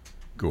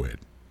 Go ahead.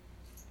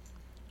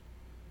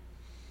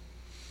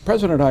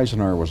 President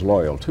Eisenhower was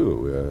loyal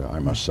too, I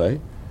must say.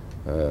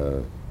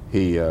 But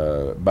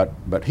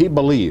he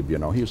believed,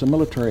 he was a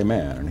military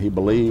man, and he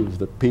believed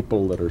that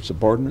people that are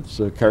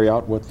subordinates carry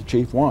out what the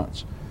chief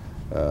wants.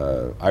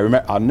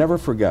 I'll never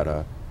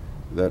forget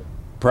that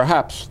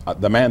perhaps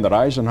the man that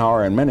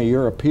Eisenhower and many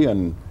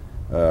European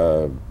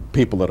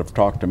people that have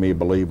talked to me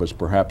believe was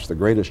perhaps the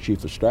greatest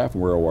chief of staff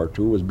in World War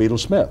II was Bedell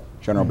Smith,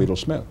 General Bedell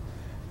Smith.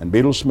 And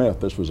Bedell Smith,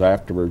 this was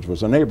afterwards,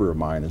 was a neighbor of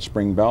mine in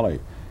Spring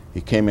Valley.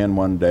 He came in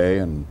one day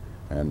and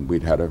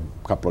we'd had a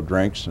couple of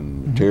drinks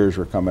and tears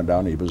were coming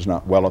down. He was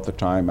not well at the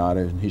time.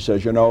 And he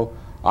says,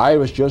 I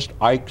was just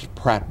Ike's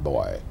Pratt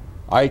boy.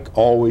 Ike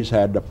always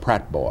had the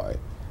Pratt boy.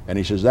 And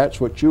he says, that's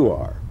what you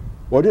are.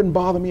 Well, it didn't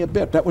bother me a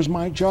bit. That was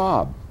my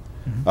job.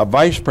 A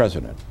vice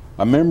president,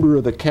 a member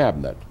of the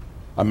cabinet,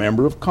 a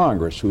member of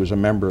Congress who is a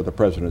member of the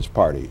president's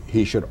party.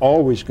 He should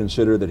always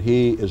consider that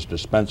he is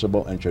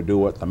dispensable and should do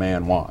what the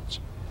man wants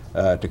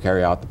to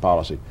carry out the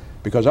policy.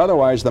 Because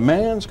otherwise, the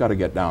man's got to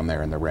get down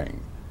there in the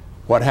ring.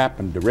 What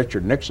happened to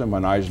Richard Nixon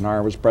when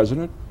Eisenhower was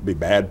president? Be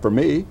bad for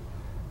me.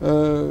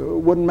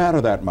 Wouldn't matter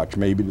that much,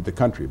 maybe, to the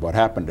country. What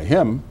happened to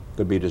him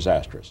could be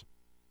disastrous.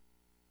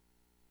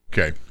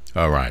 Okay,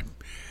 all right.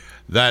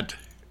 That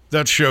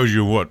shows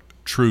you what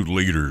true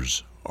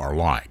leaders are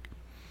like.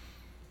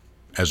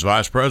 As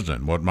vice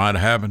president, what might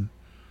have happened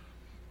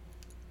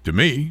to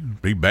me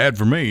would be bad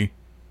for me,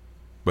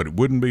 but it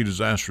wouldn't be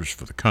disastrous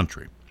for the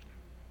country.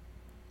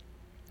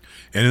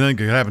 Anything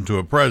that could happen to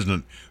a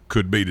president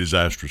could be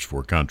disastrous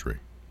for a country.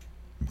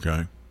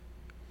 Okay?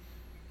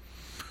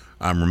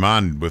 I'm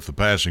reminded with the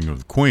passing of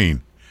the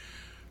Queen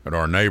that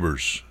our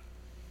neighbors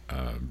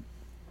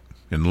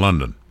in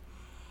London,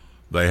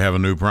 they have a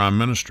new prime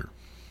minister.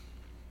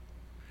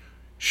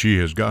 She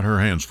has got her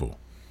hands full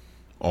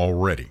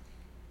already.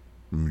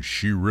 I mean,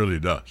 she really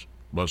does.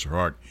 Bless her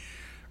heart.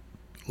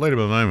 A lady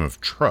by the name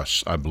of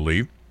Truss, I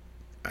believe.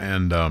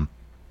 And,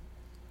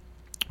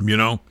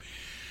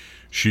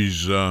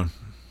 she's,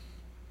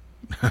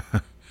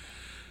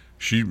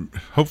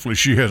 hopefully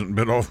she hasn't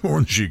bit off more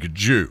than she could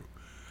chew.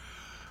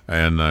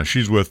 And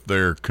she's with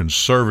their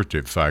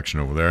conservative faction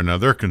over there. Now,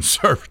 their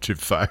conservative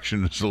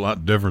faction is a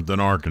lot different than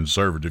our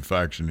conservative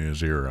faction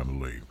is here, I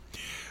believe.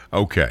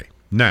 Okay.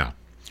 Now,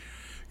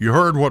 you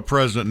heard what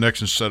President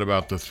Nixon said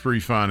about the three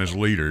finest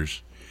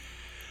leaders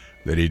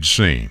that he'd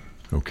seen,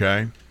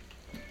 okay?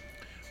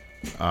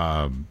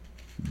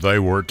 They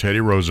were Teddy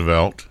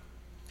Roosevelt,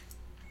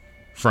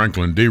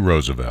 Franklin D.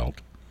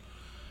 Roosevelt,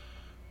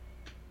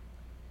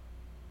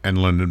 and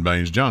Lyndon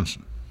Baines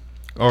Johnson.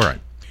 All right.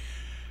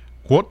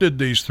 What did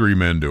these three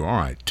men do? All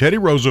right. Teddy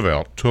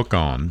Roosevelt took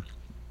on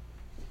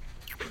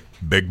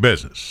big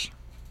business,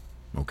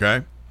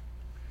 okay?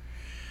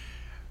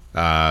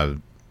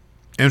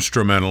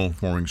 Instrumental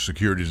forming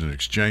Securities and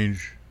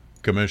Exchange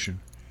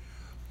Commission.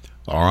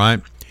 All right.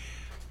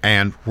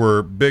 And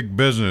where big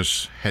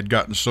business had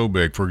gotten so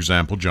big, for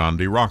example, John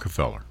D.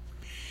 Rockefeller,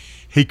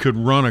 he could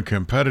run a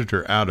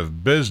competitor out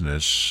of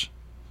business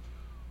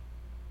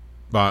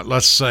by,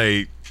 let's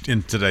say,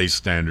 in today's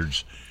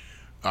standards,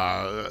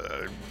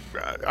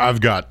 I've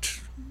got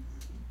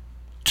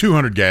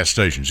 200 gas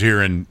stations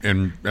here in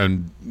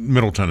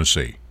Middle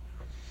Tennessee.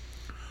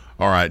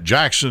 All right,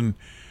 Jackson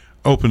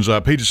opens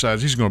up. He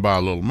decides he's going to buy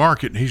a little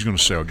market, and he's going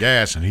to sell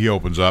gas, and he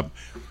opens up.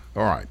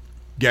 All right,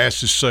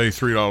 gas is, say,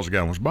 $3 a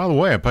gallon, which, by the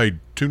way, I paid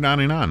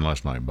 $2.99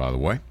 last night, by the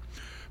way.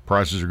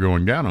 Prices are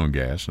going down on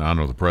gas. Now, I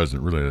know the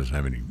president really doesn't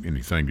have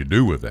anything to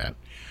do with that,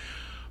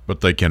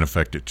 but they can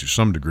affect it to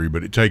some degree,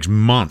 but it takes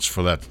months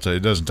for that to, it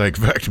doesn't take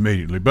effect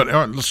immediately. But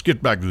all right, let's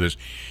get back to this.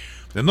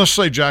 And let's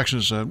say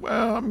Jackson said,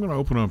 well, I'm going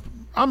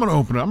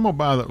to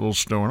buy that little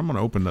store, and I'm going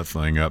to open that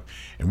thing up,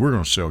 and we're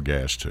going to sell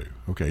gas too.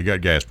 Okay, you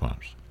got gas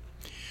pumps.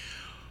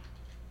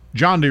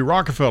 John D.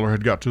 Rockefeller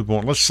had got to the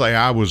point, let's say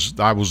I was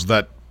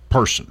that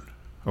person,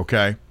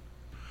 okay?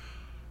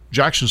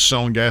 Jackson's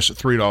selling gas at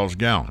 $3 a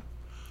gallon.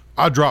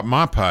 I dropped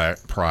my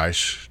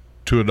price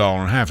to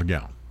 $1.50 a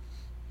gallon.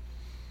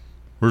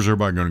 Where's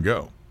everybody going to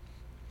go?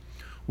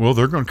 Well,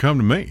 they're going to come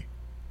to me.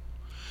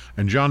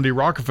 And John D.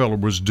 Rockefeller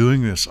was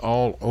doing this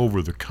all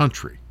over the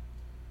country.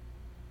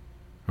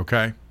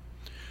 Okay?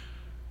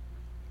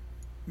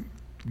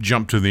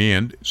 Jump to the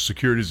end.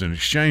 Securities and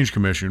Exchange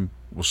Commission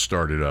was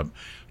started up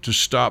to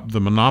stop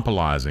the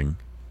monopolizing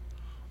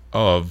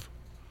of,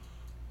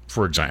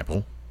 for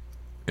example,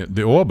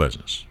 the oil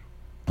business,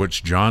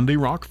 which John D.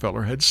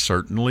 Rockefeller had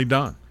certainly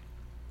done.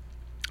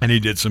 And he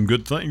did some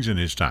good things in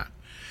his time.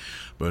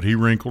 But he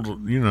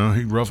ruffled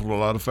a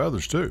lot of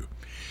feathers too.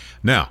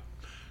 Now,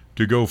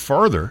 to go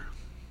further,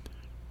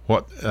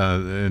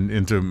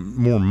 into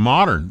the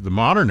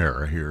modern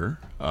era here,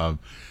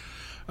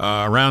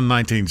 around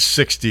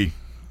 1968,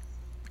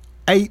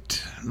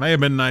 may have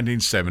been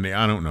 1970,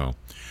 I don't know,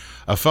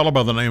 a fellow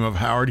by the name of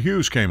Howard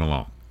Hughes came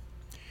along.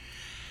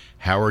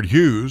 Howard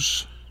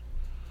Hughes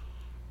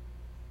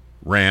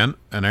ran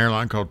an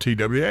airline called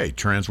TWA,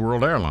 Trans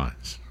World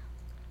Airlines.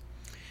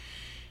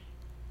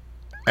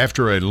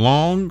 After a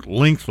long,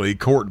 lengthy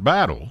court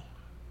battle,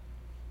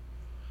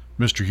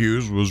 Mr.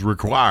 Hughes was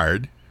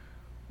required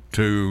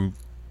to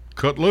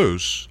cut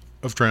loose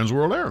of Trans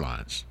World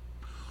Airlines,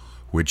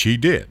 which he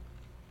did.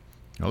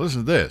 Now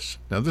listen to this.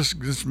 Now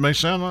this may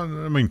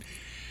sound,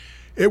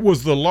 it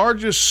was the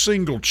largest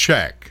single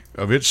check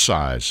of its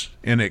size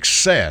in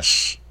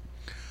excess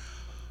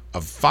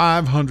of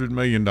 $500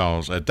 million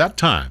at that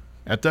time.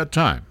 And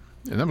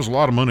that was a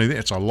lot of money.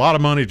 It's a lot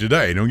of money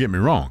today, don't get me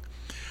wrong.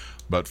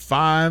 But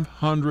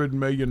 $500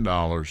 million,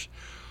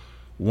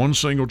 one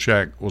single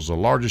check, was the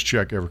largest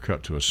check ever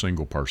cut to a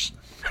single person.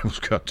 It was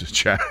cut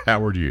to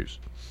Howard Hughes.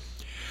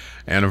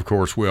 And, of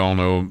course, we all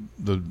know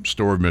the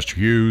story of Mr.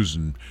 Hughes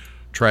and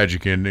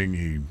tragic ending.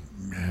 He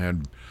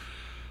had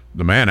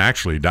The man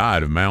actually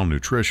died of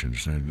malnutrition.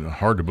 It's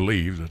hard to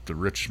believe that the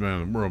richest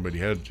man in the world, but he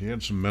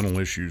had some mental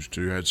issues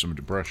too, had some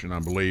depression, I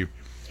believe.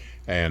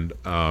 And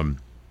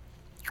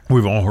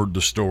we've all heard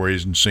the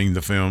stories and seen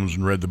the films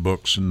and read the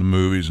books and the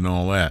movies and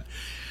all that.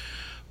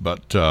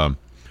 But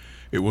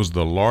it was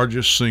the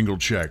largest single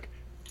check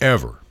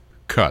ever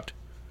cut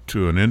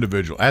to an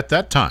individual at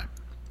that time.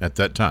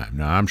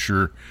 Now, I'm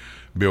sure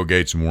Bill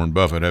Gates and Warren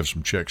Buffett have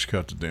some checks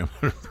cut to them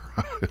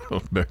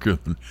bigger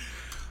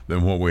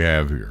than what we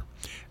have here.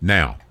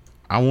 Now,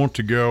 I want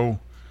to go,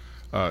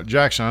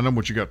 Jackson, I know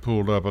what you got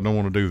pulled up. I don't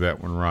want to do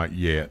that one right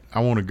yet. I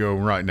want to go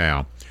right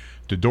now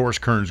to Doris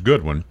Kearns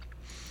Goodwin.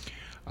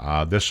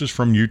 This is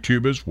from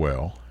YouTube as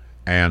well.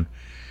 And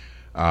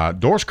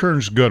Doris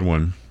Kearns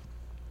Goodwin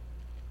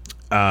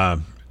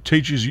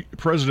teaches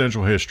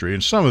presidential history.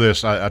 And some of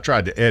this, I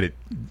tried to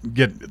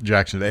get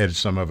Jackson to edit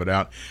some of it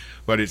out.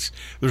 But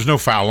there's no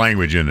foul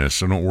language in this,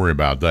 so don't worry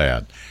about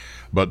that.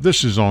 But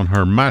this is on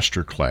her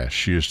master class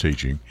she is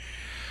teaching.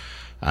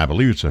 I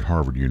believe it's at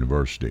Harvard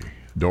University.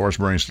 Doris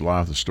brings to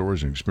life the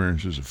stories and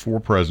experiences of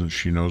 4 presidents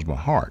she knows by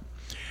heart,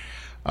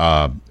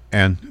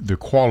 and the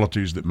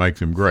qualities that make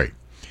them great.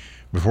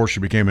 Before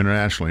she became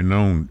internationally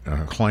known,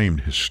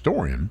 acclaimed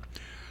historian,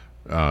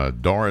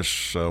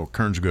 Doris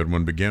Kearns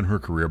Goodwin began her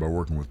career by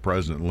working with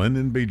President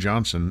Lyndon B.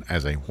 Johnson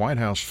as a White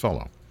House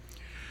fellow.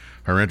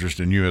 Her interest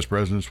in U.S.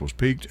 presidents was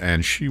piqued,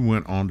 and she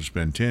went on to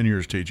spend 10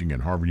 years teaching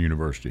at Harvard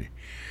University,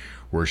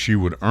 where she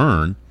would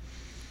earn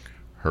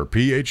her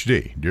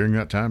Ph.D. During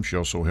that time, she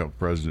also helped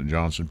President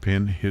Johnson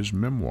pen his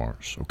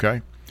memoirs,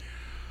 okay?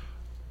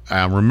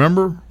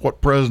 Remember what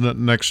President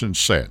Nixon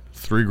said,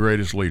 3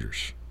 greatest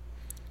leaders.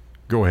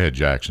 Go ahead,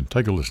 Jackson.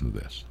 Take a listen to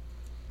this.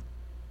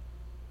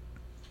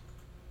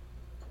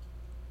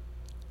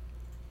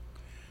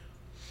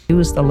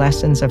 Use the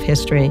lessons of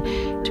history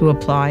to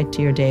apply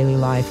to your daily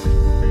life.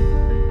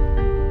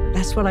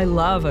 That's what I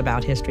love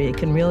about history. It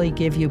can really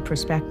give you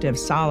perspective,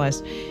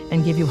 solace,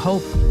 and give you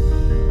hope.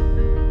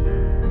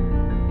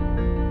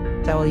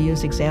 I will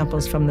use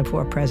examples from the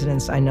 4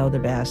 presidents I know the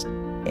best: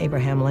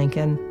 Abraham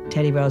Lincoln,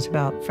 Teddy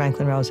Roosevelt,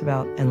 Franklin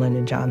Roosevelt, and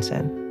Lyndon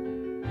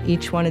Johnson.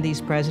 Each one of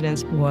these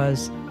presidents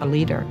was a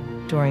leader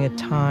during a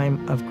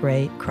time of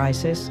great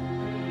crisis.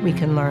 We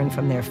can learn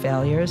from their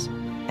failures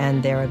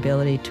and their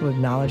ability to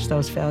acknowledge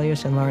those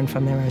failures and learn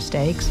from their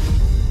mistakes.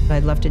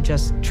 I'd love to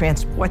just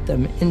transport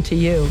them into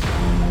you.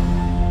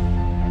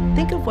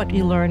 Think of what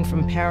you learn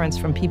from parents,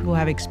 from people who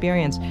have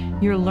experience.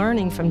 You're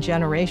learning from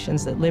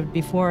generations that lived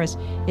before us.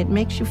 It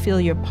makes you feel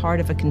you're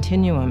part of a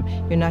continuum.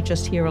 You're not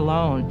just here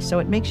alone. So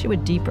it makes you a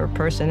deeper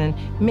person and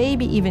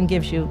maybe even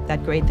gives you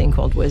that great thing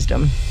called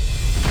wisdom.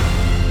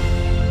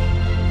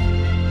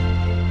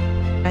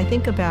 I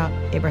think about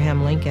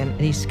Abraham Lincoln.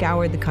 He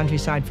scoured the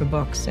countryside for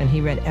books, and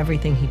he read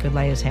everything he could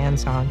lay his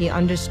hands on. He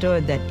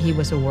understood that he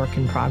was a work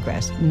in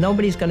progress.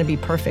 Nobody's going to be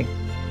perfect.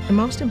 The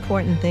most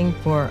important thing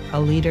for a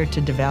leader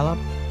to develop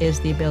is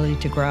the ability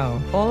to grow.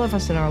 All of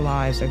us in our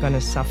lives are going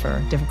to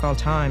suffer difficult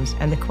times,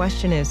 and the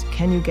question is,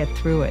 can you get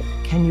through it?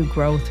 Can you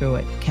grow through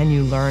it? Can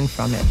you learn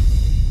from it?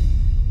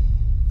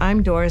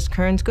 I'm Doris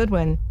Kearns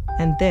Goodwin,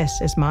 and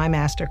this is my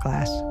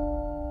masterclass.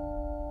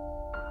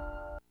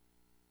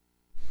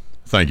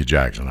 Thank you,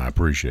 Jackson. I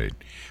appreciate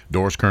it.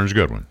 Doris Kearns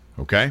Goodwin,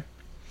 okay?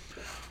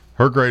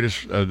 Her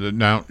greatest,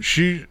 now,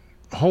 she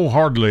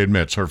wholeheartedly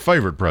admits her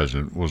favorite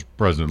president was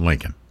President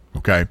Lincoln,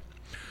 okay?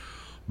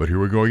 But here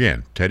we go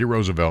again. Teddy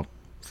Roosevelt,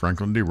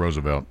 Franklin D.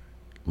 Roosevelt,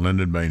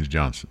 Lyndon Baines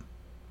Johnson.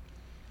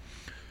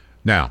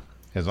 Now,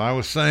 as I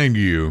was saying to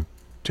you,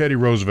 Teddy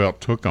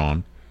Roosevelt took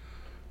on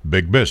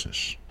big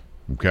business,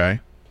 okay?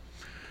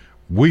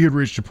 We had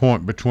reached a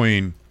point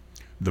between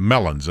the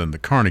Mellons and the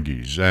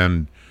Carnegies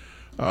and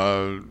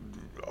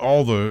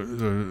all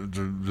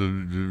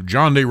the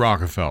John D.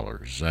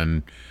 Rockefellers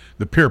and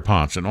the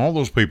Pierponts and all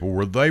those people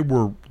where they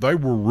were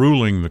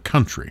ruling the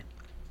country.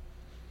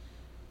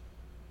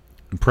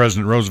 And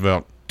President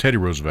Roosevelt, Teddy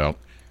Roosevelt,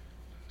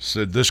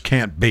 said, this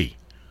can't be.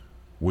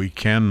 We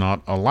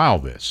cannot allow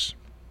this.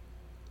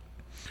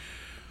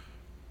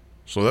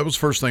 So that was the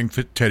first thing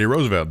Teddy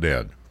Roosevelt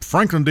did.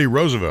 Franklin D.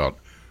 Roosevelt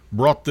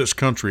brought this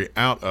country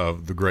out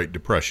of the Great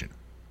Depression.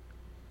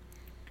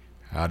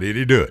 How did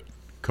he do it?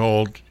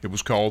 It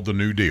was called the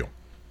New Deal.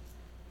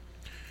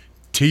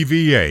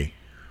 TVA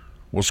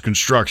was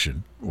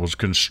constructed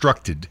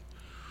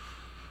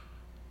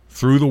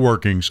through the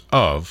workings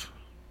of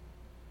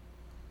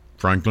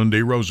Franklin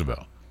D.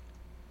 Roosevelt.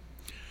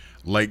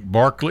 Lake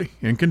Barkley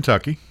in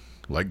Kentucky.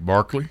 Lake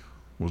Barkley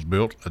was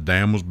built, a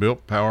dam was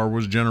built, power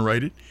was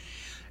generated,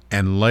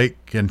 and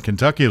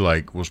Kentucky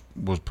Lake was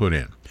put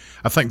in.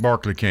 I think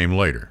Barkley came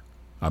later,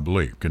 I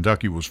believe.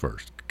 Kentucky was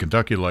first.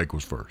 Kentucky Lake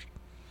was first.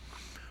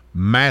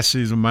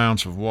 Massive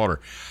amounts of water.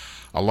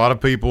 A lot of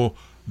people,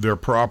 their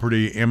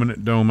property,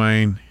 eminent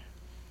domain,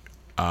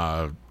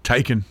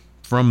 taken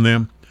from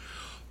them.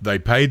 They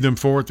paid them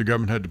for it. The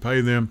government had to pay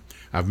them.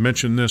 I've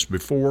mentioned this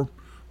before.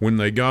 When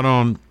they got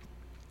on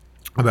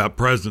about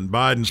President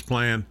Biden's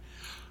plan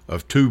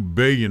of $2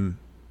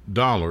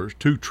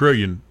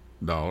 trillion,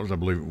 I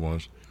believe it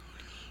was,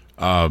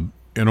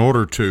 in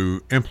order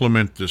to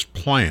implement this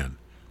plan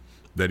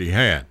that he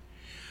had,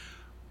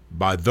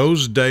 by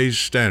those days'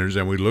 standards,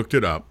 and we looked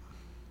it up,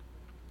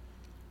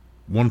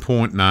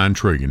 $1.9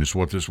 trillion is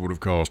what this would have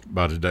cost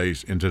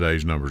in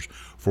today's numbers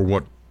for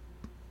what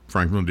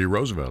Franklin D.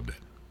 Roosevelt did.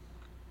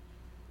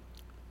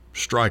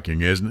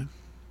 Striking, isn't it?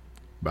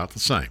 About the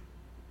same.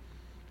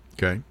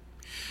 Okay.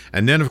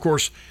 And then, of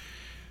course,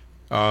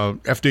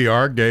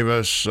 FDR gave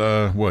us,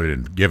 well, he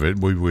didn't give it,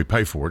 we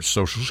pay for it,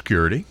 Social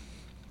Security,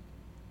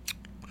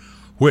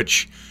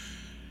 which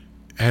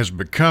has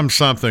become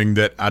something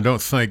that I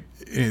don't think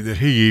that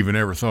he even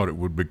ever thought it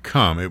would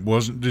become. It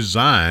wasn't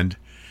designed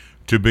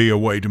to be a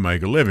way to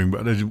make a living,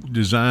 but it's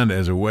designed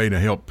as a way to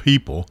help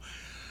people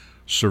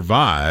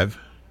survive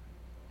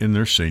in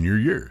their senior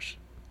years.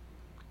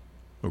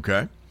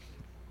 Okay?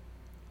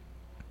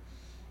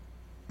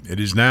 It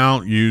is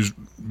now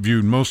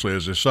viewed mostly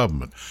as a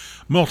supplement.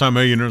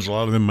 Multimillionaires, a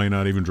lot of them may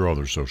not even draw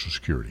their Social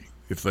Security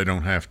if they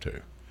don't have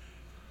to.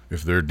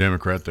 If they're a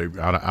Democrat,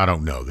 I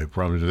don't know.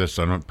 That's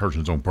a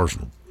person's own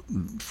personal,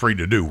 free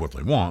to do what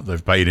they want.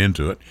 They've paid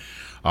into it.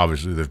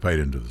 Obviously, they've paid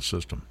into the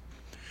system.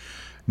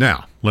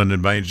 Now,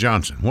 Lyndon Baines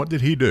Johnson, what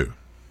did he do?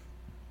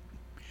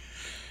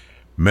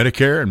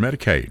 Medicare and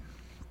Medicaid.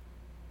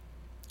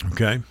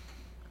 Okay?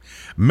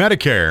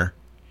 Medicare,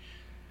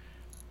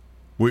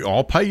 we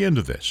all pay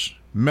into this.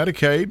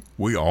 Medicaid,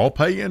 we all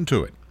pay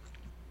into it.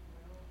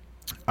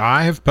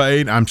 I have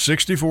paid, I'm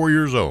 64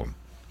 years old.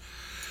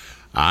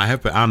 I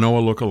know I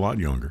look a lot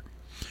younger,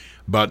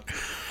 but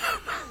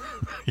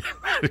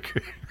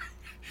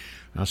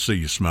I see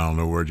you smile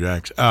nowhere,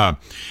 Jax. I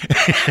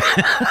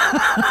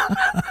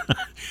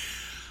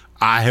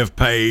have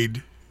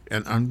paid,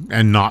 and I'm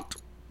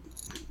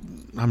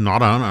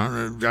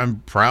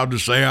proud to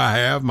say I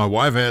have. My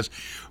wife has,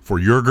 for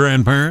your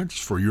grandparents,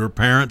 for your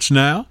parents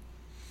now,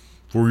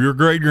 for your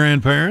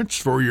great-grandparents,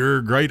 for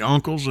your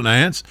great-uncles and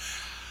aunts,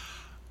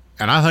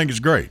 and I think it's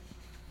great.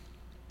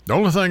 The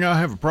only thing I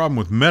have a problem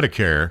with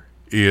Medicare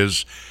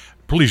is,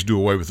 please do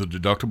away with the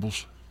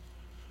deductibles.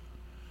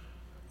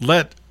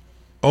 Let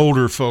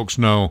older folks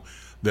know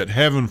that,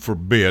 heaven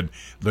forbid,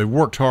 they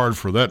worked hard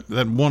for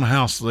that one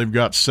house they've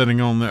got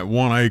sitting on that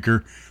 1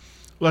 acre.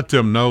 Let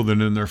them know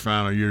that in their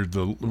final years,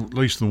 at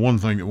least the one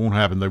thing that won't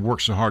happen, they've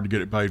worked so hard to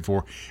get it paid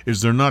for,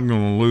 is they're not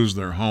going to lose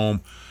their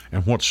home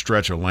and what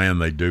stretch of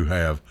land they do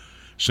have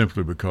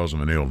simply because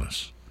of an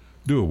illness.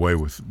 Do away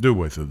with the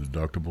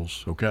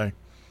deductibles, okay?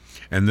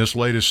 And this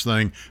latest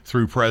thing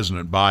through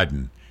President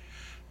Biden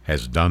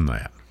has done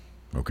that,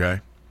 okay?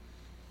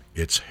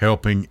 It's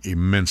helping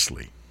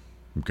immensely,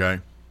 okay?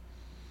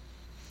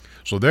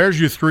 So there's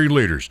your three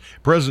leaders.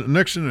 President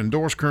Nixon and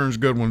Doris Kearns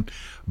Goodwin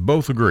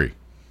both agree.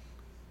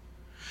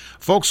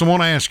 Folks, I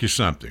want to ask you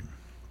something.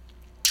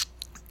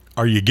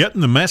 Are you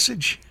getting the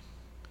message?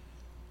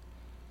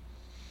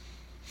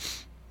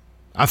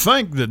 I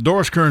think that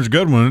Doris Kearns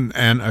Goodwin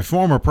and a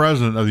former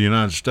president of the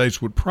United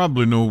States would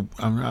probably know.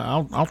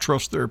 I'll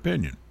trust their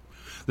opinion.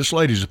 This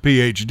lady's a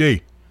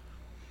PhD.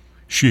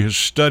 She has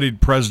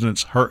studied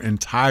presidents her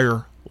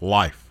entire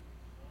life.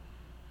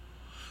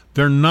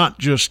 They're not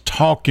just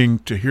talking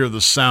to hear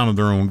the sound of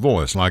their own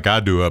voice like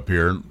I do up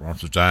here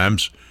lots of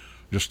times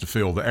just to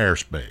fill the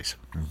airspace,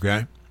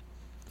 okay?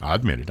 I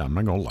admit it. I'm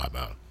not going to lie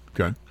about it,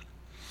 okay?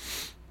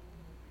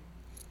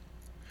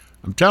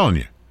 I'm telling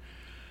you.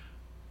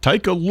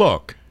 Take a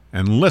look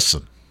and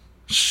listen.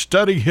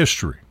 Study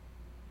history.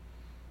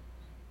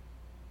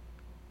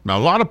 Now, a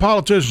lot of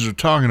politicians are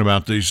talking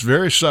about these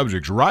very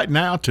subjects right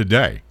now,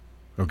 today,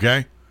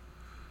 okay?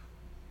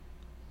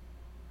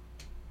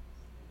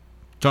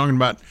 Talking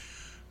about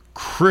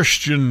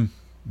Christian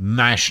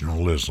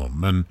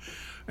nationalism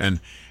and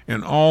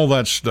all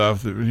that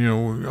stuff, that, you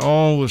know,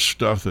 all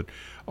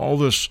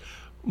this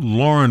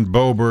Lauren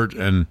Boebert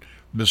and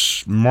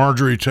this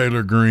Marjorie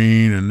Taylor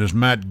Greene and this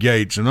Matt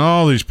Gaetz and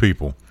all these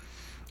people,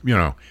 you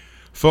know,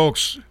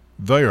 folks,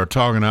 they are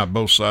talking out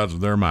both sides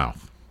of their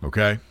mouth,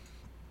 okay?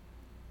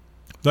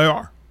 They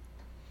are.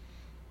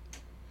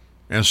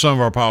 And some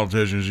of our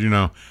politicians,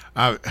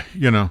 I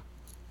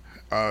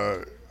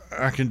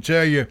can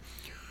tell you,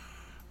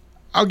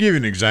 I'll give you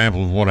an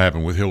example of what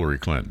happened with Hillary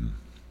Clinton.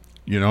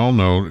 You all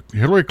know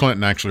Hillary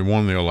Clinton actually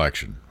won the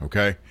election,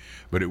 okay?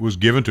 But it was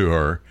given to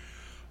her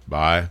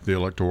by the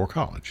Electoral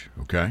College,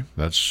 okay?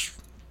 That's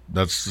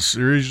the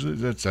series,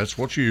 that's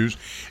what's used.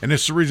 And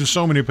it's the reason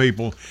so many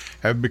people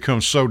have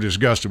become so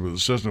disgusted with the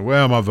system.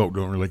 Well, my vote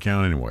don't really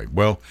count anyway.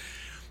 Well,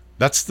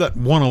 that's that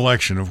one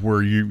election of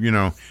where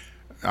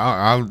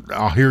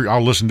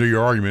I'll listen to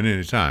your argument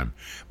anytime.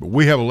 But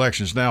we have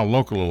elections now,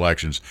 local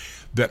elections,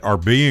 that are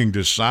being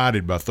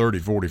decided by 30,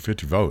 40,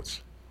 50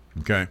 votes,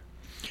 okay?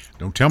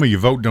 Don't tell me your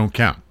vote don't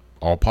count.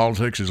 All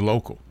politics is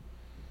local.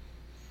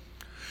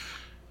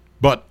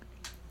 But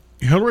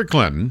Hillary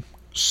Clinton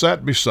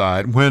sat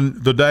beside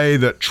when the day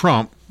that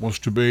Trump was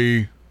to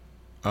be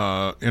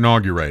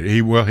inaugurated.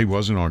 He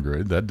was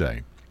inaugurated that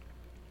day.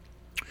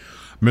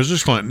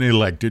 Mrs. Clinton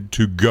elected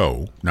to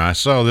go. Now, I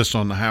saw this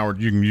on the Howard.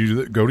 You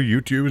can go to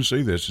YouTube and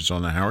see this. It's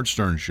on the Howard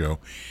Stern Show.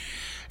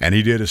 And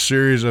he did a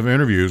series of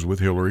interviews with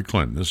Hillary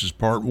Clinton. This is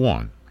part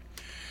 1.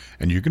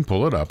 And you can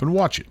pull it up and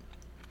watch it.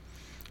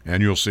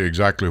 And you'll see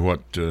exactly what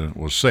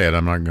was said.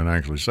 I'm not going to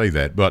actually say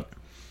that. But,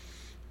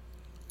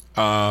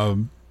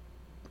 and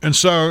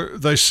so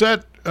they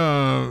set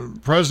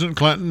President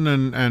Clinton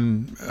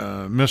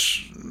and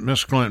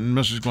Miss Clinton,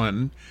 Mrs.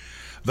 Clinton,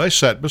 they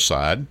sat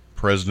beside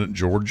President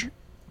George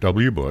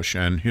W. Bush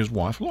and his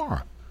wife,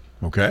 Laura.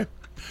 Okay?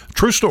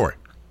 True story.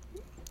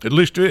 At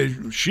least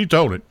she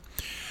told it.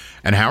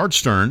 And Howard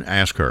Stern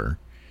asked her,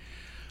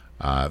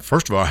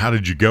 first of all, how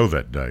did you go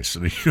that day?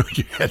 So,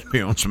 you had to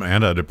be on some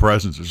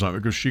antidepressants or something,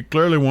 because she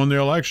clearly won the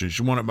election.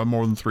 She won it by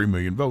more than 3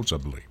 million votes, I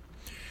believe.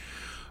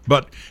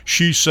 But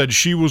she said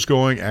she was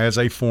going as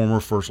a former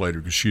First Lady,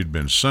 because she had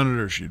been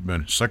senator, she had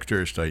been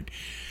Secretary of State,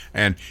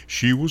 and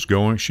she was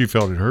going, she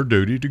felt it her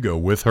duty to go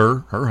with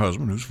her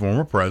husband, who's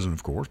former president,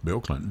 of course, Bill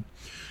Clinton,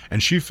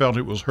 and she felt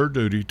it was her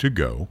duty to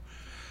go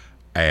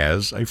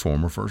as a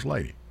former First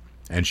Lady,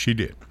 and she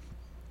did.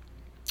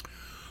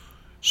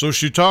 So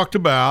she talked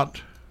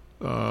about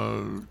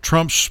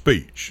Trump's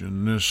speech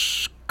and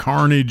this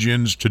carnage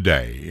ends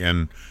today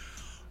and,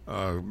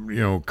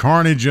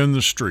 carnage in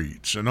the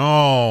streets and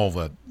all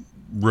that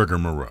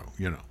rigmarole,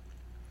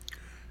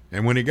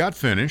 And when he got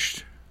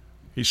finished,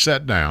 he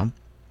sat down,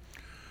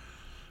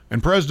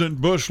 and President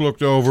Bush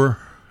looked over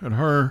at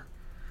her.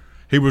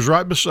 He was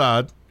right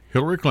beside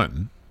Hillary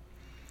Clinton,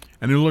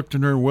 and he looked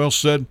at her and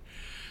said,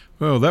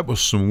 well, that was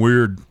some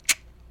weird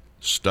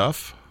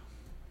stuff.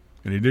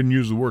 And he didn't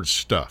use the word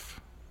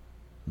stuff.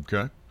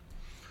 Okay?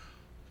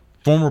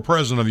 Former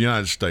President of the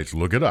United States.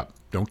 Look it up.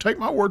 Don't take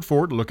my word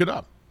for it. Look it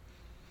up.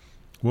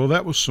 Well,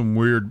 that was some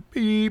weird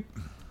beep.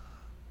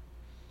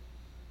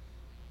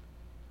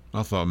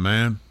 I thought,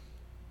 man,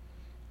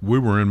 we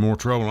were in more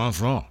trouble than I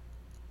thought.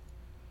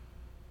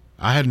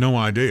 I had no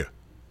idea.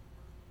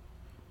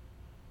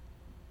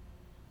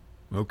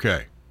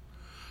 Okay.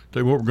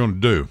 Tell you what we're going to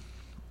do.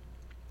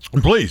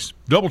 And please,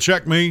 double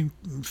check me,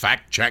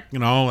 fact check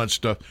and all that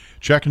stuff.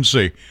 Check and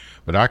see.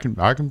 But I can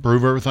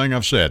prove everything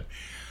I've said.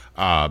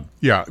 We're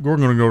going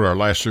to go to our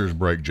last series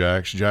break,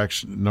 Jax.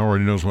 Jax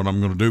already knows what I'm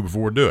going to do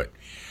before we do it.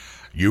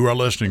 You are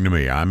listening to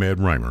me. I'm Ed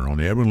Raymer. On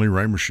the Edwin Lee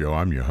Raymer Show,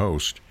 I'm your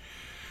host.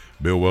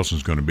 Bill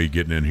Wilson's going to be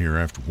getting in here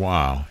after a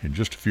while. In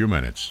just a few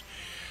minutes,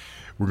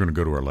 we're going to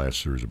go to our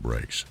last series of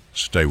breaks.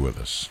 Stay with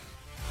us.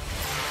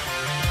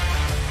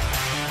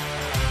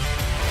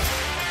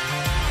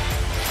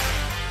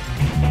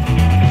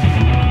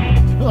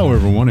 Hello,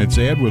 everyone. It's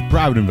Ed with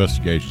Private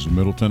Investigations in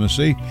Middle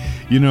Tennessee.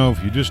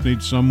 If you just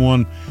need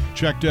someone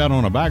checked out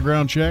on a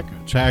background check,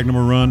 tag them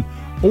a run,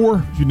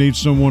 or if you need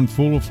someone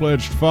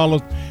full-fledged to follow,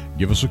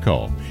 give us a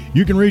call.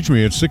 You can reach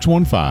me at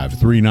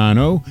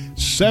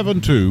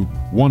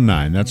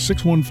 615-390-7219. That's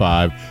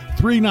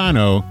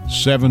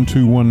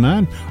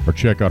 615-390-7219. Or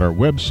check out our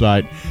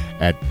website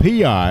at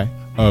piofmt.com.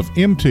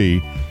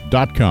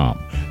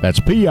 That's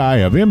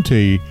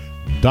piofmt.com.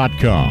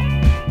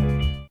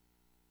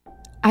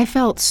 I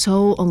felt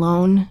so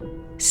alone,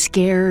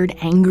 scared,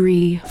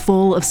 angry,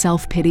 full of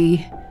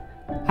self-pity.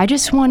 I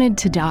just wanted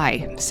to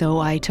die, so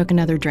I took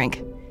another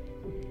drink.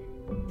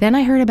 Then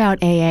I heard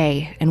about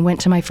AA and went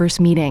to my first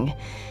meeting.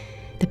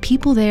 The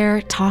people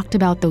there talked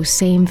about those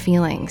same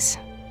feelings.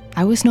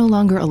 I was no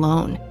longer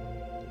alone.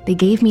 They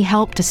gave me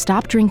help to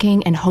stop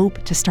drinking and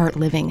hope to start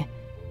living.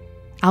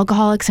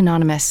 Alcoholics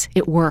Anonymous,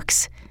 it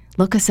works.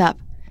 Look us up.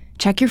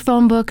 Check your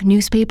phone book,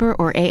 newspaper,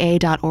 or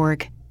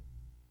aa.org.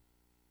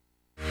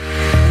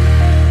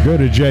 Go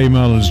to J.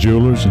 Mullins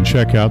Jewelers and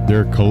check out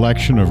their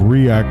collection of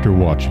reactor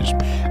watches.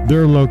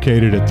 They're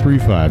located at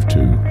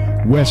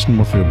 352 West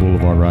Northfield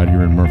Boulevard right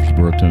here in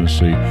Murfreesboro,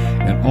 Tennessee.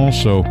 And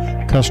also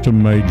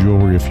custom-made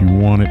jewelry. If you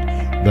want it,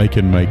 they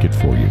can make it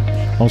for you.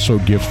 Also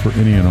gifts for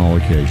any and all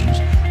occasions.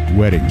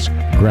 Weddings,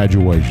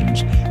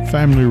 graduations,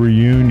 family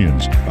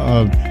reunions,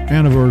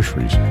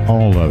 anniversaries,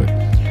 all of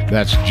it.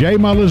 That's J.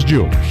 Mullins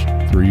Jewelers,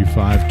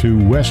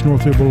 352 West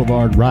Northfield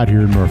Boulevard right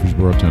here in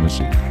Murfreesboro,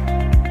 Tennessee.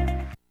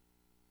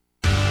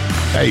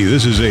 Hey,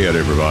 this is Ed,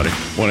 everybody.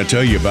 Want to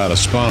tell you about a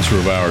sponsor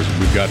of ours.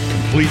 We've got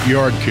Complete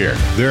Yard Care.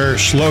 Their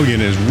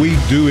slogan is, we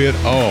do it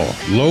all.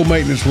 Low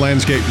maintenance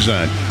landscape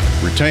design,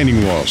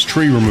 retaining walls,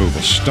 tree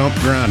removal, stump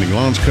grinding,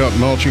 lawns cut,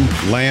 mulching,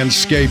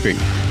 landscaping.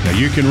 Now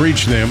you can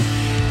reach them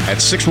at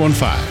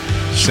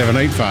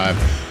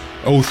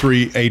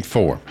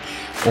 615-785-0384.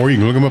 Or you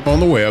can look them up on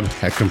the web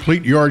at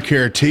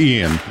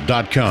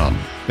CompleteYardCareTN.com.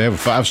 They have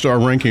a 5-star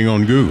ranking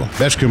on Google.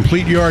 That's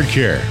Complete Yard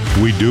Care.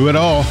 We do it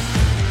all.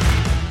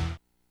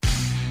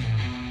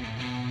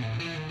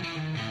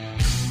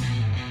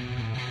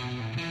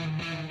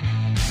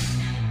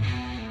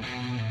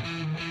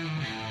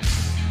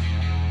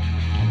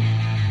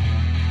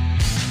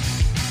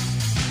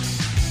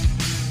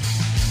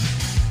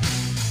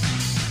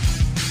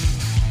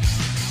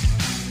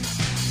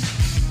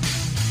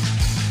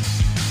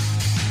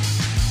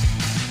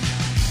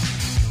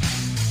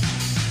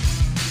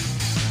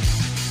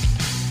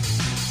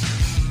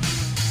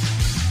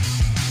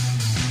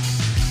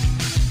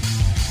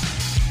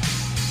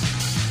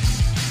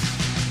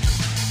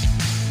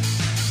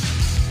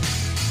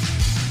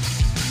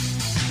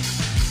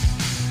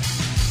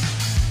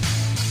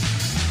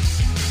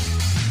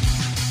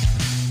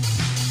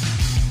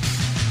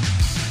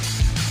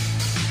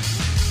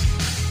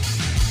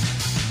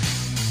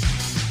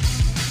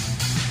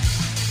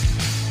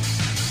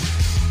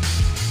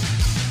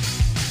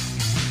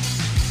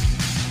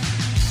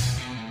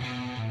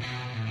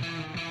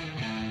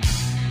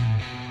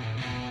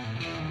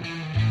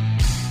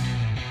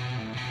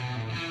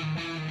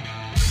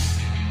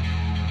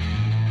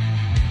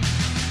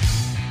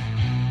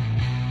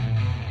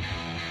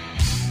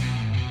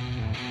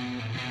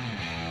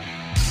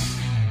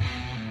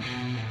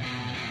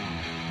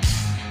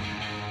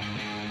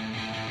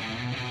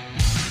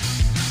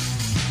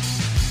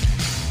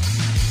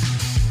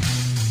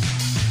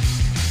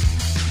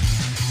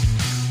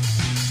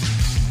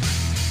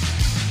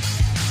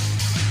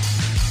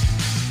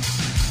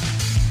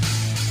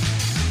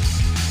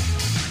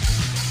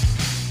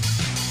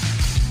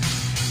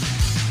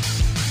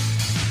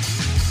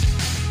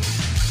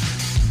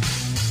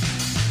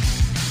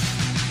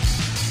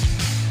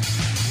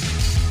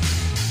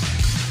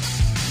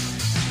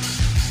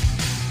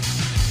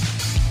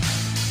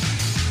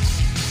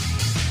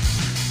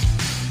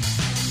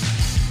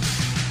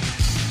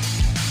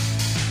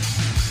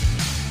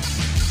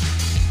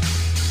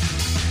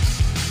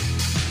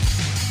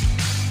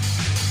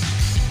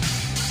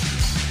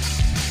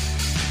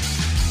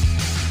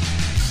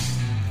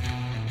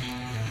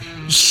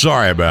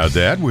 Sorry about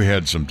that. We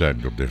had some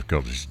technical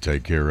difficulties to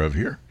take care of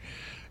here.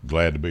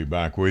 Glad to be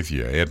back with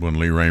you. Edwin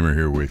Lee Raymer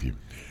here with you.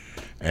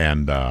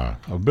 And a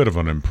bit of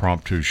an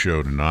impromptu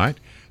show tonight.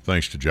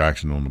 Thanks to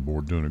Jackson on the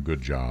board, doing a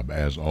good job,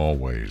 as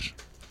always.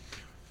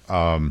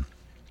 Tell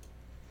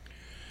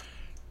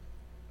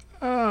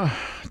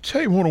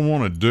you what I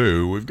want to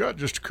do. We've got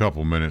just a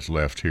couple minutes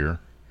left here.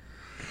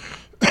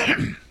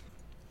 I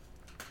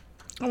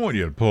want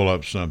you to pull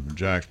up something,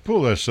 Jack.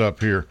 Pull this up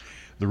here.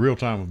 The Real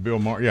Time with Bill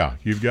Maher. Yeah,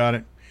 you've got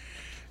it.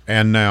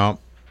 And now,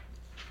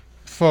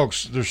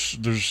 folks,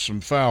 there's some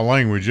foul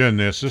language in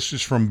this. This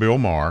is from Bill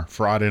Maher,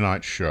 Friday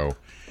night show.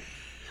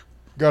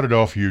 Got it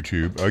off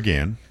YouTube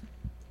again.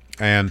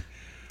 And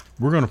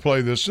we're going to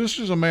play this. This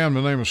is a man by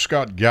the name of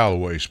Scott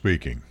Galloway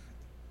speaking.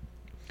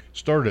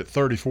 Started at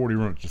 30-40,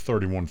 went to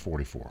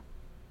 31-44.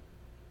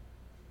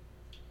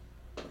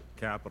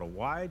 Capital.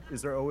 Why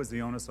is there always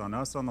the onus on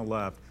us on the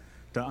left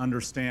to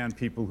understand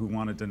people who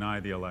want to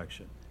deny the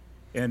election?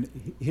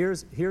 And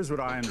here's what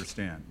I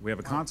understand. We have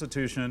a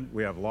constitution,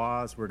 we have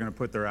laws, we're going to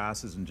put their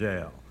asses in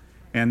jail.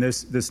 And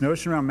this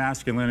notion around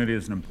masculinity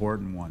is an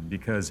important one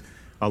because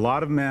a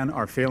lot of men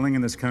are failing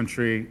in this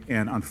country,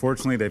 and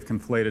unfortunately they've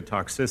conflated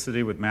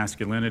toxicity with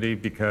masculinity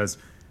because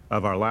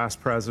of our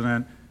last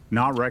president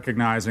not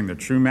recognizing that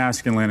true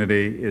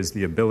masculinity is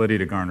the ability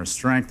to garner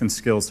strength and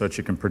skills so that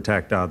you can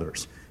protect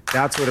others.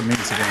 That's what it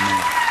means to be a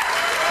man.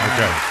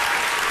 Okay.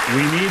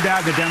 We need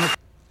that.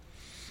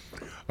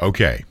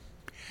 Okay.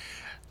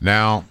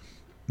 Now,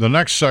 the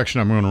next section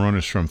I'm going to run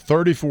is from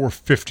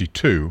 34:52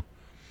 to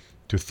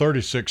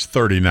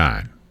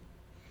 36:39.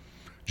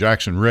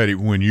 Jackson, ready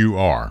when you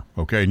are.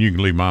 Okay, and you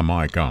can leave my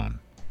mic on.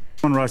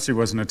 Rushdie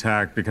wasn't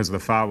attacked because of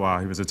the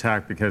fatwa. He was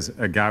attacked because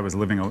a guy was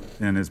living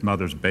in his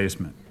mother's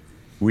basement.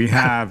 We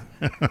have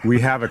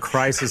a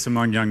crisis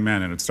among young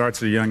men, and it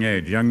starts at a young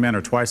age. Young men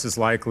are twice as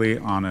likely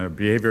on a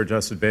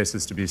behavior-adjusted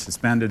basis to be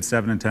suspended.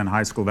 7 in 10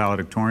 high school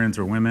valedictorians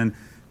are women.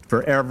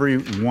 For every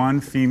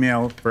two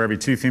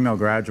female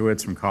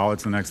graduates from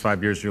college in the next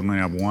 5 years, you only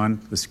have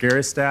one. The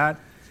scariest stat,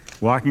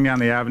 walking down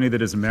the avenue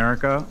that is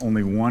America,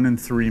 only 1 in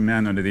 3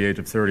 men under the age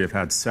of 30 have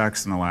had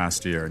sex in the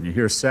last year. And you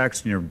hear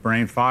sex and your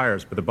brain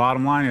fires. But the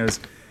bottom line is,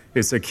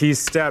 it's a key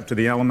step to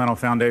the elemental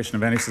foundation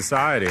of any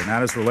society, and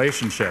that is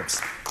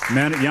relationships.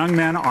 Young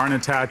men aren't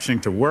attaching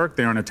to work.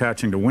 They aren't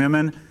attaching to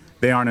women.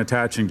 They aren't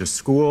attaching to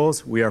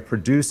schools. We are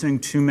producing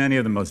too many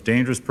of the most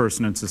dangerous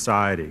person in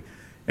society,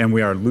 and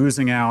we are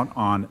losing out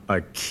on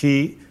a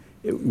key.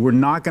 We're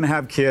not going to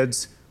have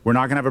kids. We're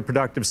not going to have a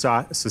productive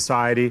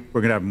society. We're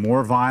going to have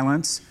more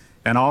violence,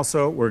 and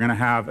also we're going to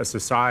have a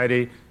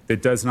society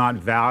that does not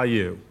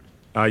value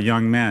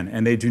young men,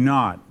 and they do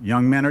not.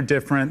 Young men are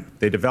different.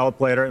 They develop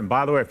later. And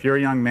by the way, if you're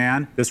a young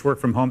man, this work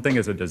from home thing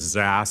is a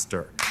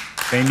disaster.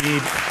 They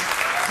need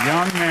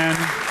young men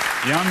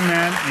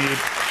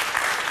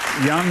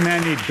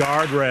need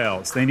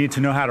guardrails. They need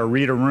to know how to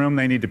read a room.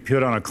 They need to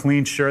put on a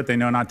clean shirt. They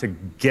know not to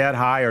get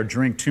high or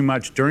drink too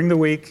much during the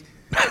week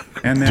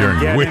and then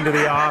get into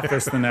the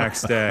office the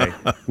next day.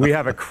 We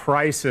have a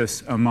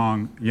crisis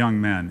among young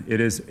men.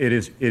 It is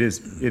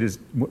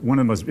one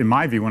of the most, in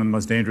my view, one of the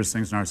most dangerous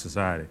things in our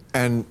society.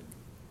 And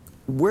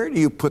where do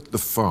you put the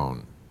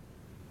phone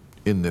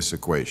in this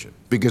equation?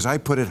 Because I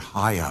put it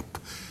high up.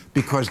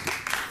 Because,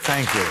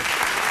 thank you.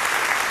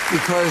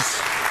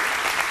 Because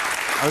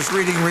I was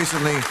reading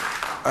recently,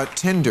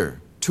 Tinder,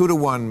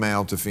 2-to-1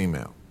 male to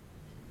female.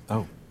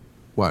 Oh.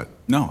 What?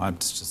 No,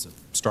 it's just a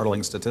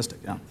startling statistic,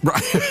 yeah.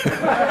 Right.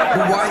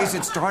 Well, why is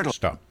it startling?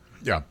 Stop.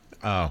 Yeah.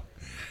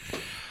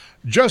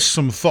 Just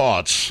some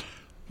thoughts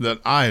that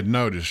I had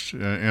noticed.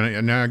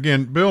 And now,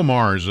 again, Bill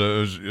Maher is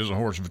a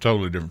horse of a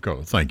totally different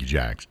color. Thank you,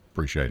 Jax.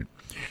 Appreciate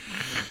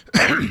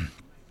it.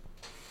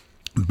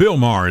 Bill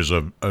Maher is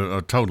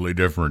a totally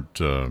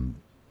different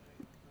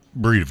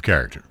breed of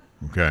character,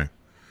 okay?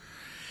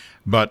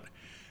 But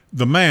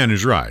the man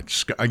is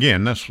right.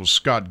 Again, this was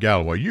Scott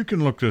Galloway. You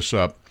can look this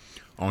up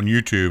on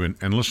YouTube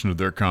and listen to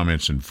their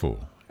comments in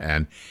full.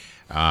 And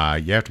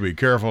you have to be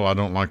careful. I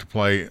don't like to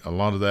play a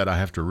lot of that. I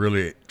have to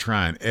really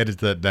try and edit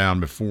that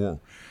down before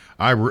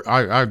I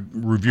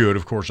review it,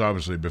 of course,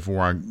 obviously,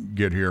 before I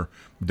get here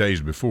days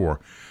before,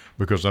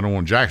 because I don't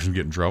want Jackson to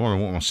get in trouble. I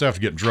don't want myself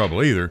to get in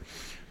trouble either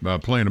by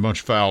playing a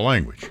bunch of foul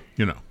language,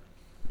 you know.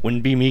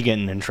 Wouldn't be me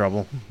getting in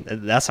trouble.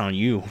 That's on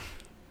you.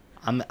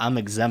 I'm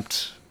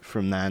exempt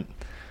from that.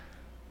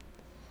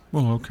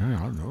 Well, okay,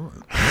 I'll know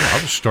it. I'll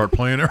just start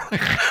playing everything.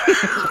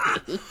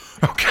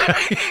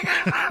 Okay.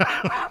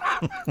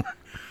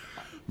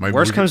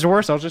 Worst comes to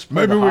worst, I'll just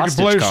play maybe the we could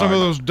play card. some of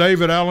those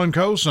David Allan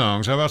Coe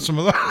songs. How about some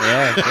of those?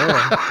 Yeah, sure.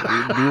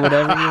 You do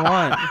whatever you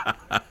want.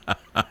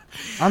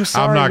 I'm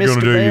sorry, I'm not going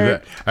to do you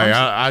that.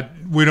 Hey,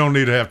 we don't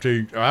need to have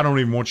to. I don't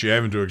even want you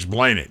having to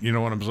explain it. You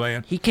know what I'm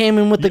saying? He came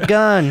in with the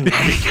gun.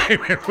 He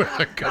came in with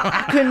a gun.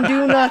 I couldn't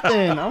do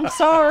nothing. I'm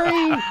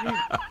sorry.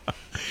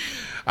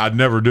 I'd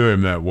never do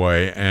him that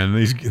way, and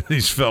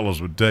these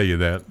fellows would tell you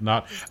that,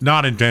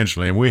 not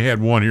intentionally. And we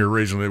had one here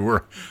recently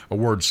where a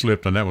word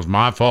slipped, and that was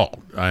my fault.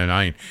 And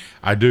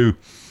I do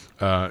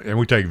and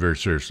we take it very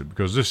seriously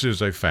because this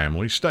is a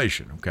family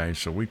station, okay?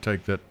 So we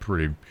take that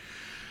pretty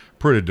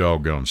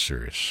doggone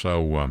serious.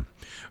 So,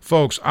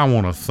 folks, I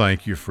want to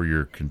thank you for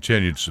your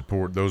continued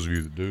support. Those of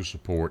you that do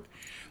support,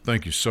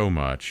 thank you so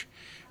much.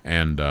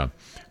 And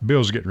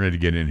Bill's getting ready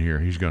to get in here.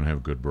 He's going to have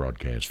a good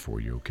broadcast for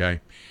you,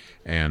 okay?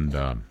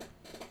 And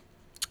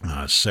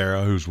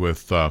Sarah, who's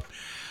with the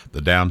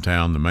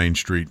Main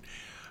Street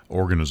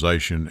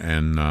organization,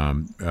 and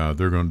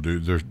they're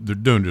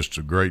doing just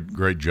a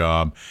great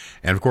job.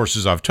 And of course,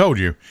 as I've told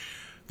you,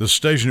 the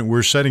station that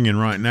we're sitting in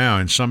right now,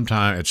 and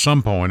at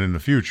some point in the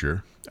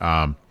future,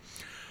 and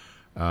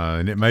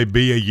it may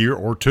be a year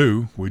or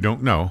two, we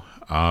don't know,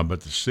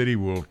 but the city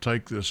will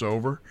take this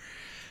over,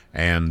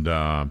 and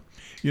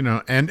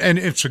and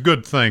it's a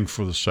good thing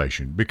for the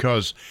station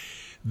because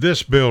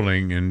this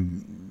building,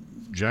 and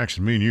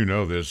Jackson, me and you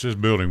know this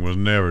building was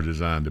never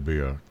designed to be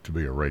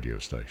a radio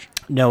station.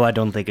 No, I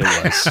don't think it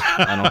was.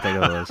 I don't think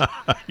it was.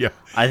 Yeah.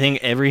 I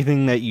think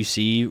everything that you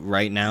see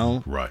right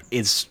now,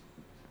 it's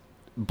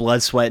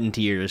blood, sweat, and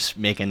tears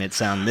making it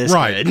sound this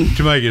good.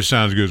 To make it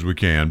sound as good as we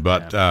can.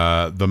 But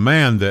the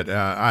man that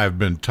I've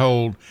been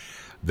told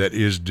that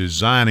is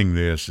designing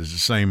this is the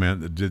same man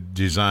that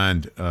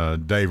designed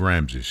Dave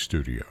Ramsey's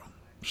studio.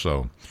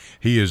 So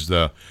he is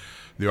the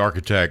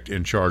architect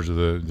in charge of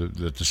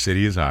that the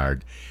city has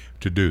hired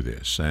to do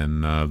this,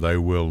 and they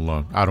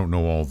will. I don't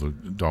know all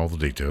the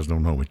details.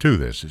 Don't hold me to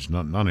this. It's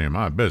none of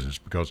my business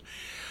because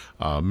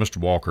Mr.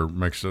 Walker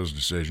makes those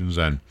decisions,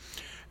 and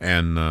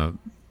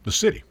the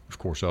city, of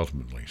course,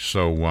 ultimately.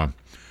 So,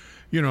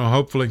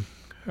 hopefully,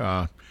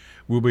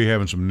 we'll be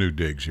having some new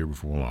digs here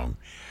before long.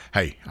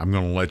 Hey, I'm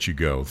going to let you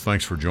go.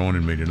 Thanks for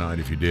joining me tonight.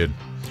 If you did,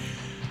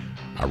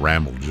 I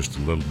rambled just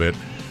a little bit,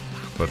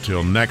 but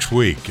till next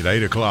week at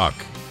 8 o'clock,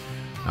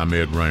 I'm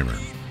Ed Raymer.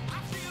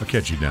 I'll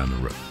catch you down the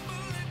road.